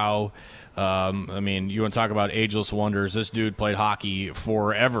Gordie Howe. You want to talk about ageless wonders. This dude played hockey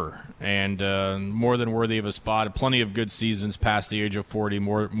forever and more than worthy of a spot. Plenty of good seasons past the age of 40,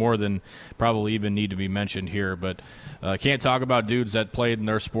 more than probably even need to be mentioned here. But can't talk about dudes that played in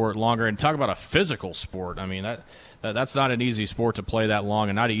their sport longer and talk about a physical sport. I mean, that's not an easy sport to play that long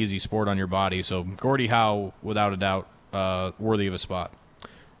and not an easy sport on your body. So Gordie Howe, without a doubt, worthy of a spot.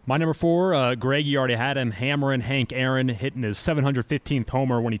 My number 4, Greg, you already had him, hammering Hank Aaron, hitting his 715th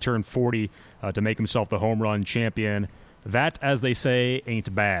homer when he turned 40 to make himself the home run champion. That, as they say,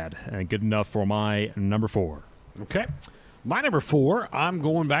 ain't bad, and good enough for my number 4. Okay. My number 4, I'm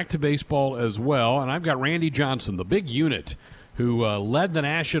going back to baseball as well, and I've got Randy Johnson, the big unit, who led the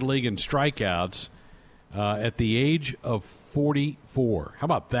National League in strikeouts at the age of 44. How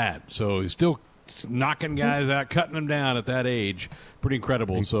about that? So he's still knocking guys out, cutting them down at that age. Pretty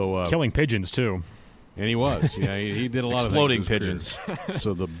incredible. So killing pigeons too, and he was. Yeah, he did a lot exploding of pigeons.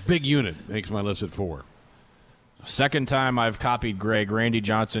 So the big unit makes my list at 4. Second time I've copied Greg. Randy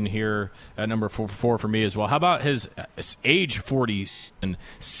Johnson here at number 4 for me as well. How about his age 40,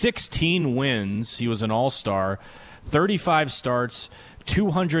 16 wins? He was an all-star, 35 starts,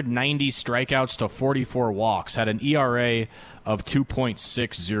 290 strikeouts to 44 walks. Had an ERA of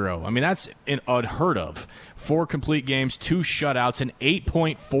 2.60. I mean, that's unheard of. 4 complete games, 2 shutouts, an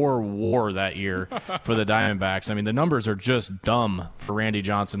 8.4 WAR that year for the Diamondbacks. I mean, the numbers are just dumb for Randy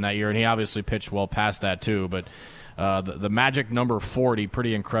Johnson that year, and he obviously pitched well past that too. But the magic number 40,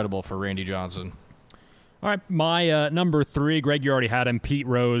 pretty incredible for Randy Johnson. All right, my number 3, Greg, you already had him, Pete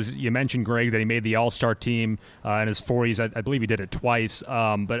Rose. You mentioned, Greg, that he made the All-Star team in his 40s. I believe he did it twice.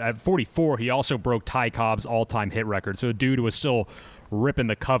 But at 44, he also broke Ty Cobb's all-time hit record. So a dude who was still ripping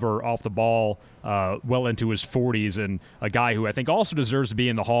the cover off the ball well into his 40s, and a guy who I think also deserves to be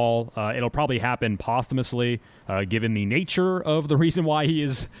in the Hall. It'll probably happen posthumously, given the nature of the reason why he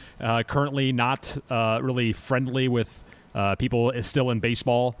is currently not really friendly with people still in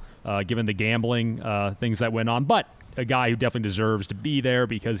baseball, given the gambling things that went on. But a guy who definitely deserves to be there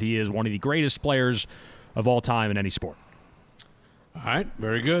because he is one of the greatest players of all time in any sport. All right,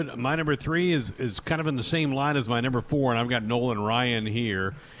 very good. My number 3 is kind of in the same line as my number 4, and I've got Nolan Ryan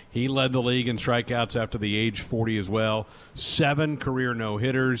here. He led the league in strikeouts after the age 40 as well. 7 career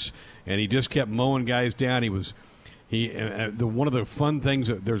no-hitters, and he just kept mowing guys down. One of the fun things,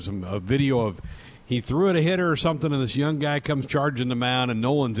 there's a video of he threw at a hitter or something, and this young guy comes charging the mound, and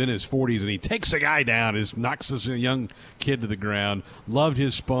Nolan's in his 40s, and he takes the guy down, knocks this young kid to the ground. Loved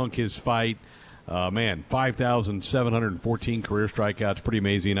his spunk, his fight. 5,714 career strikeouts. Pretty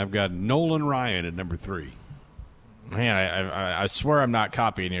amazing. I've got Nolan Ryan at number 3. Man, I swear I'm not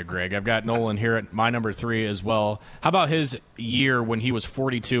copying you, Greg. I've got Nolan here at my number 3 as well. How about his year when he was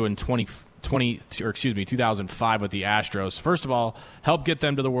 42 in 2005 with the Astros? First of all, helped get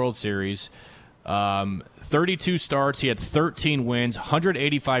them to the World Series. 32 starts. He had 13 wins,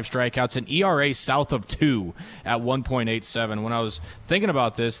 185 strikeouts, an ERA south of 2 at 1.87. When I was thinking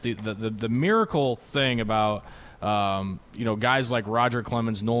about this, the miracle thing about guys like Roger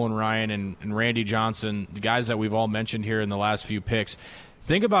Clemens, Nolan Ryan, and Randy Johnson, the guys that we've all mentioned here in the last few picks.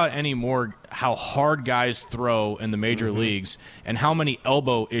 Think about how hard guys throw in the major leagues and how many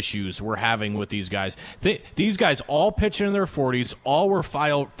elbow issues we're having with these guys. These guys all pitch in their 40s, all were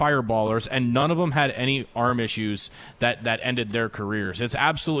fireballers, and none of them had any arm issues that ended their careers. It's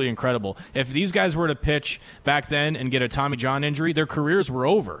absolutely incredible. If these guys were to pitch back then and get a Tommy John injury, their careers were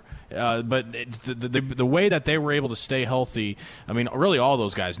over. But the way that they were able to stay healthy, I mean, really all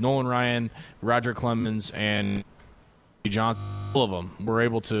those guys, Nolan Ryan, Roger Clemens, and Johnson, all of them were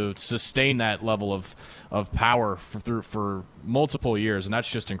able to sustain that level of power for multiple years, and that's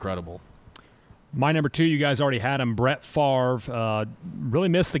just incredible. My number 2, you guys already had him, Brett Favre. Really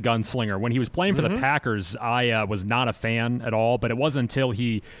missed the gunslinger. When he was playing for the Packers, I was not a fan at all, but it wasn't until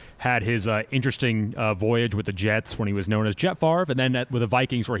he had his interesting voyage with the Jets when he was known as Jet Favre, and then with the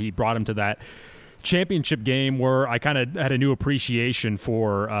Vikings where he brought him to that championship game where I kind of had a new appreciation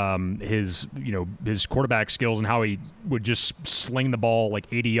for his quarterback skills and how he would just sling the ball like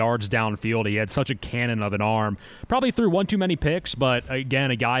 80 yards downfield. He had such a cannon of an arm. Probably threw one too many picks, but again,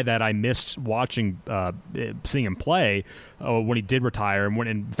 a guy that I missed watching, seeing him play when he did retire. And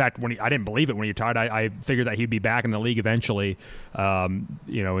when I didn't believe it when he retired. I figured that he'd be back in the league eventually.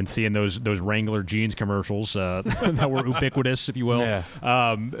 And seeing those Wrangler jeans commercials that were ubiquitous, if you will. Yeah.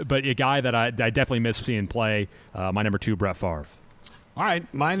 But a guy that I definitely miss seeing play. My number 2, Brett Favre. All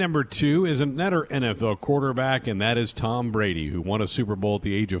right, my number 2 is another NFL quarterback, and that is Tom Brady, who won a Super Bowl at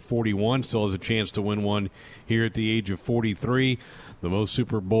the age of 41, still has a chance to win one here at the age of 43. The most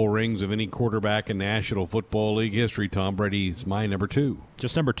Super Bowl rings of any quarterback in National Football League history. Tom Brady is my number 2.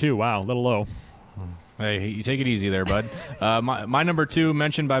 Just number 2. Wow, a little low. Hey, you take it easy there, bud. My number 2,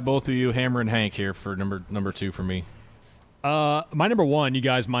 mentioned by both of you, Hammer and Hank here for number 2 for me. My number 1, you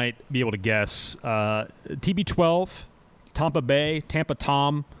guys might be able to guess. TB12, Tampa Bay, Tampa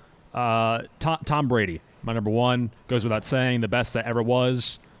Tom, Tom Brady. My number 1 goes without saying, the best that ever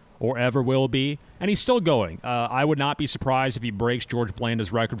was or ever will be, and he's still going. I would not be surprised if he breaks George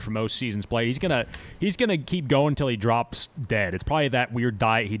Blanda's record for most seasons played. He's gonna keep going until he drops dead. It's probably that weird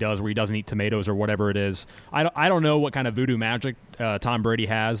diet he does where he doesn't eat tomatoes or whatever it is. I don't know what kind of voodoo magic Tom Brady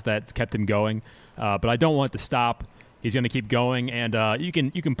has that's kept him going, but I don't want it to stop. He's going to keep going, and you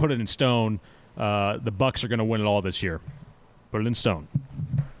can put it in stone. The Bucs are going to win it all this year. Put it in stone.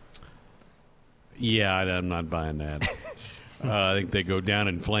 Yeah, I'm not buying that. I think they go down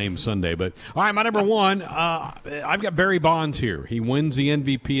in flames Sunday. But all right, my number 1, I've got Barry Bonds here. He wins the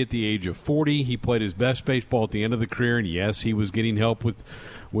MVP at the age of 40. He played his best baseball at the end of the career, and yes, he was getting help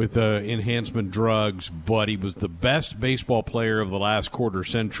with enhancement drugs, but he was the best baseball player of the last quarter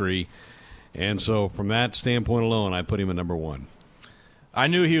century. And so from that standpoint alone, I put him at number 1. I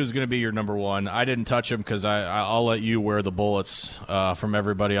knew he was going to be your number 1. I didn't touch him because I'll let you wear the bullets from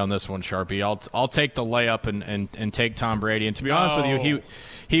everybody on this one, Sharpie. I'll take the layup and take Tom Brady. And to be honest with you,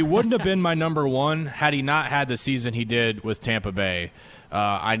 he wouldn't have been my number 1 had he not had the season he did with Tampa Bay.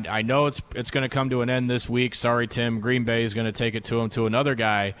 I know it's going to come to an end this week. Sorry, Tim. Green Bay is going to take it to another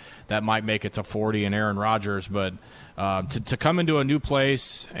guy that might make it to 40 and Aaron Rodgers. But to come into a new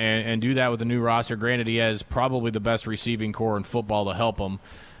place and do that with a new roster, granted he has probably the best receiving core in football to help him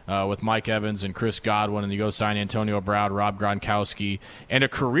with Mike Evans and Chris Godwin, and you go sign Antonio Brown, Rob Gronkowski, and a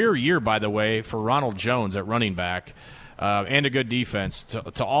career year, by the way, for Ronald Jones at running back. And a good defense.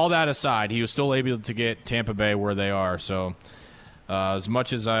 To all that aside, he was still able to get Tampa Bay where they are. So as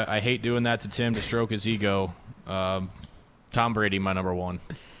much as I hate doing that to Tim to stroke his ego, Tom Brady, my number 1.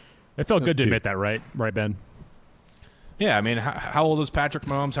 It felt good to admit that, right? Right, Ben? Yeah, I mean, how old is Patrick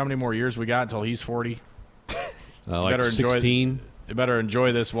Mahomes? How many more years we got until he's 40? Like 16. You better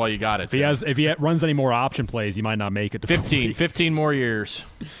enjoy this while you got it. If he runs any more option plays, he might not make it to 15. 15 more years.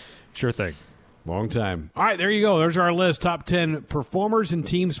 Sure thing. Long time. All right, there you go. There's our list. Top 10 performers in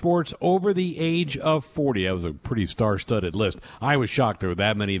team sports over the age of 40. That was a pretty star-studded list. I was shocked there were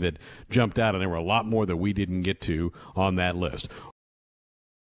that many that jumped out, and there were a lot more that we didn't get to on that list.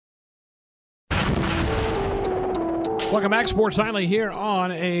 Welcome back, Sports Nightly, here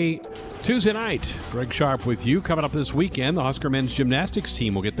on a Tuesday night. Greg Sharp with you. Coming up this weekend, the Husker men's gymnastics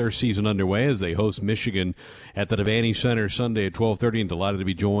team will get their season underway as they host Michigan at the Devaney Center Sunday at 12:30. And delighted to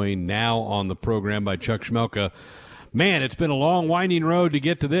be joined now on the program by Chuck Chmelka Man, it's been a long, winding road to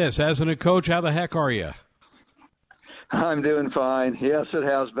get to this, hasn't it, Coach? How the heck are you? I'm doing fine. Yes, it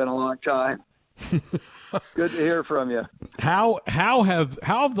has been a long time. Good to hear from you. How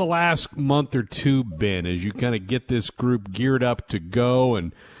have the last month or two been as you kind of get this group geared up to go,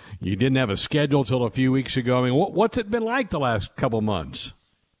 and you didn't have a schedule till a few weeks ago? I mean, what's it been like the last couple months?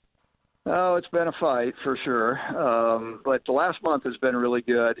 Oh, it's been a fight for sure. But the last month has been really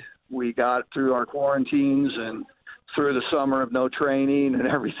good. We got through our quarantines and through the summer of no training and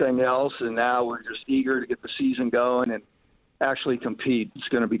everything else, and now we're just eager to get the season going and actually compete. It's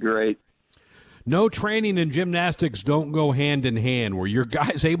going to be great. No training and gymnastics don't go hand in hand. Were your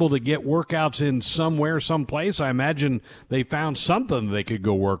guys able to get workouts in somewhere, someplace? I imagine they found something they could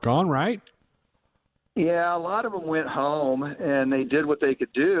go work on, right? Yeah, a lot of them went home and they did what they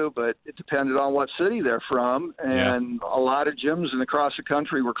could do, but it depended on what city they're from, and a lot of gyms across the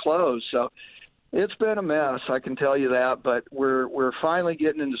country were closed. So it's been a mess, I can tell you that, but we're finally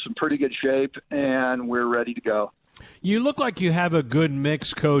getting into some pretty good shape, and we're ready to go. You look like you have a good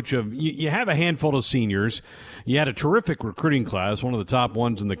mix, Coach, of you have a handful of seniors. You had a terrific recruiting class, one of the top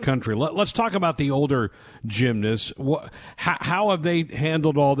ones in the country. Let's talk about the older gymnasts. How have they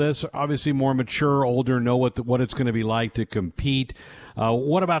handled all this? Obviously more mature, older, know what it's going to be like to compete.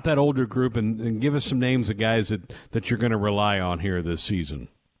 What about that older group? And give us some names of guys that you're going to rely on here this season.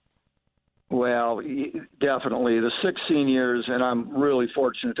 Well, definitely the 6 seniors, and I'm really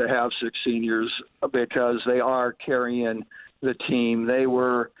fortunate to have 6 seniors because they are carrying the team. They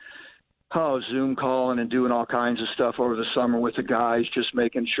were Zoom calling and doing all kinds of stuff over the summer with the guys, just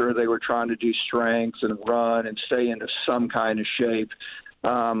making sure they were trying to do strength and run and stay into some kind of shape.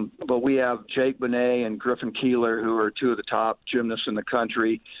 But we have Jake Bonet and Griffin Keeler, who are 2 of the top gymnasts in the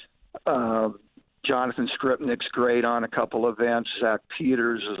country. Jonathan Skripnik's great on a couple events. Zach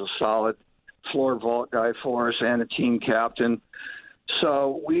Peters is a solid floor vault guy for us and a team captain.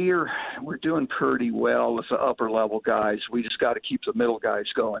 So we're doing pretty well with the upper level guys. We just got to keep the middle guys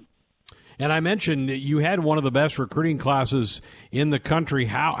going. And I mentioned you had one of the best recruiting classes in the country.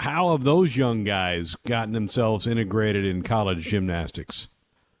 How have those young guys gotten themselves integrated in college gymnastics?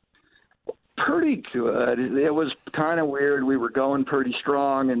 Pretty good. It was kind of weird. We were going pretty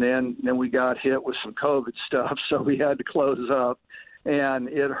strong, and then we got hit with some COVID stuff, so we had to close up, and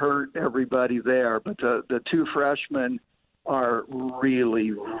it hurt everybody there. But the 2 freshmen are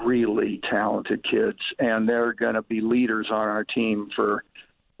really, really talented kids, and they're going to be leaders on our team for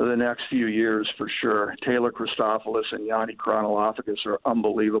the next few years for sure. Taylor Christophilus and Yanni Chronolophicus are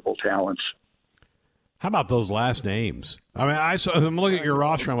unbelievable talents. How about those last names? I mean, I'm looking at your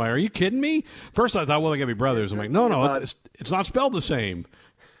roster. I'm like, are you kidding me? First, I thought, well, they got to be brothers. I'm like, no, it's not spelled the same.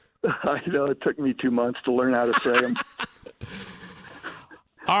 I know. It took me 2 months to learn how to say them.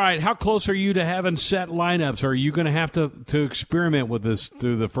 All right. How close are you to having set lineups? Are you going to have to experiment with this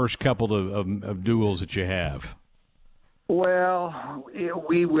through the first couple of duels that you have? Well,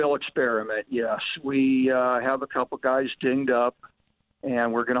 we will experiment, yes. We have a couple guys dinged up,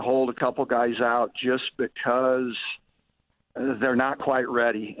 and we're going to hold a couple guys out just because they're not quite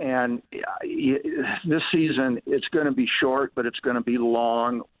ready. And this season, it's going to be short, but it's going to be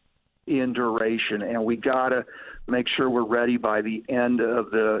long in duration. And we got to make sure we're ready by the end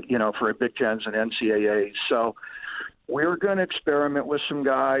of for a Big Tens and NCAAs. So we're going to experiment with some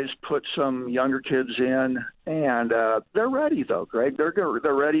guys, put some younger kids in, and they're ready, though, Greg. They're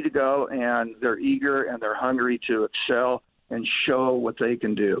ready to go, and they're eager, and they're hungry to excel and show what they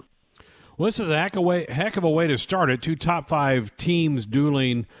can do. Well, this is a heck of a way to start it. 2 top 5 teams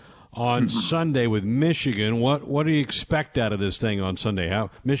dueling on Sunday with Michigan. What do you expect out of this thing on Sunday?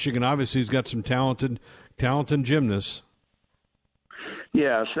 Michigan obviously has got some talented gymnasts.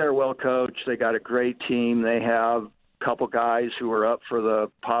 Yes, they're well coached. They got a great team. They have a couple guys who are up for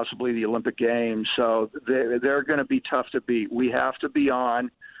possibly the Olympic Games, so they're going to be tough to beat. We have to be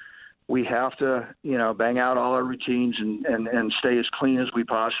on. We have to, bang out all our routines and stay as clean as we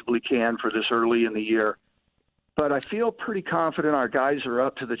possibly can for this early in the year. But I feel pretty confident our guys are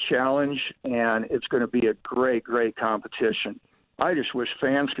up to the challenge, and it's going to be a great, great competition. I just wish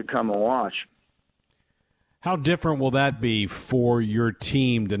fans could come and watch. How different will that be for your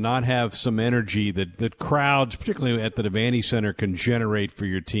team to not have some energy that crowds, particularly at the Devaney Center, can generate for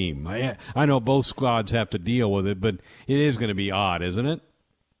your team? I know both squads have to deal with it, but it is going to be odd, isn't it?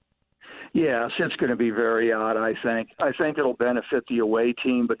 Yes, it's going to be very odd, I think. I think it'll benefit the away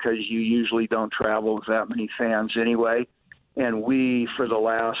team because you usually don't travel with that many fans anyway. And we, for the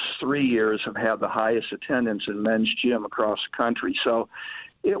last 3 years, have had the highest attendance in men's gym across the country. So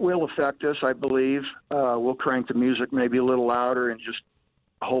it will affect us, I believe. We'll crank the music maybe a little louder, and just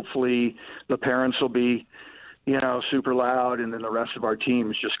hopefully the parents will be super loud, and then the rest of our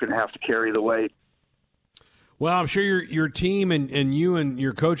team is just going to have to carry the weight. Well, I'm sure your team and you and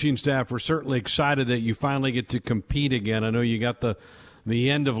your coaching staff were certainly excited that you finally get to compete again. I know you got the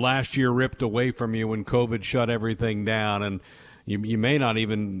end of last year ripped away from you when COVID shut everything down, and you may not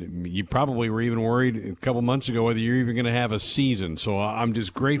even – you probably were even worried a couple months ago whether you're even going to have a season. So I'm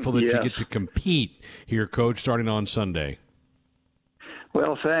just grateful that you get to compete here, Coach, starting on Sunday.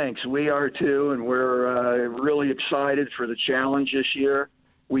 Well, thanks. We are too, and we're really excited for the challenge this year.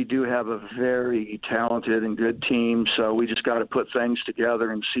 We do have a very talented and good team, so we just got to put things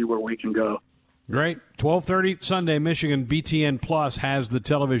together and see where we can go. Great. 12:30 Sunday, Michigan. BTN Plus has the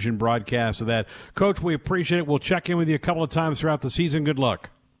television broadcast of that. Coach, we appreciate it. We'll check in with you a couple of times throughout the season. Good luck.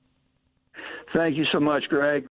 Thank you so much, Greg.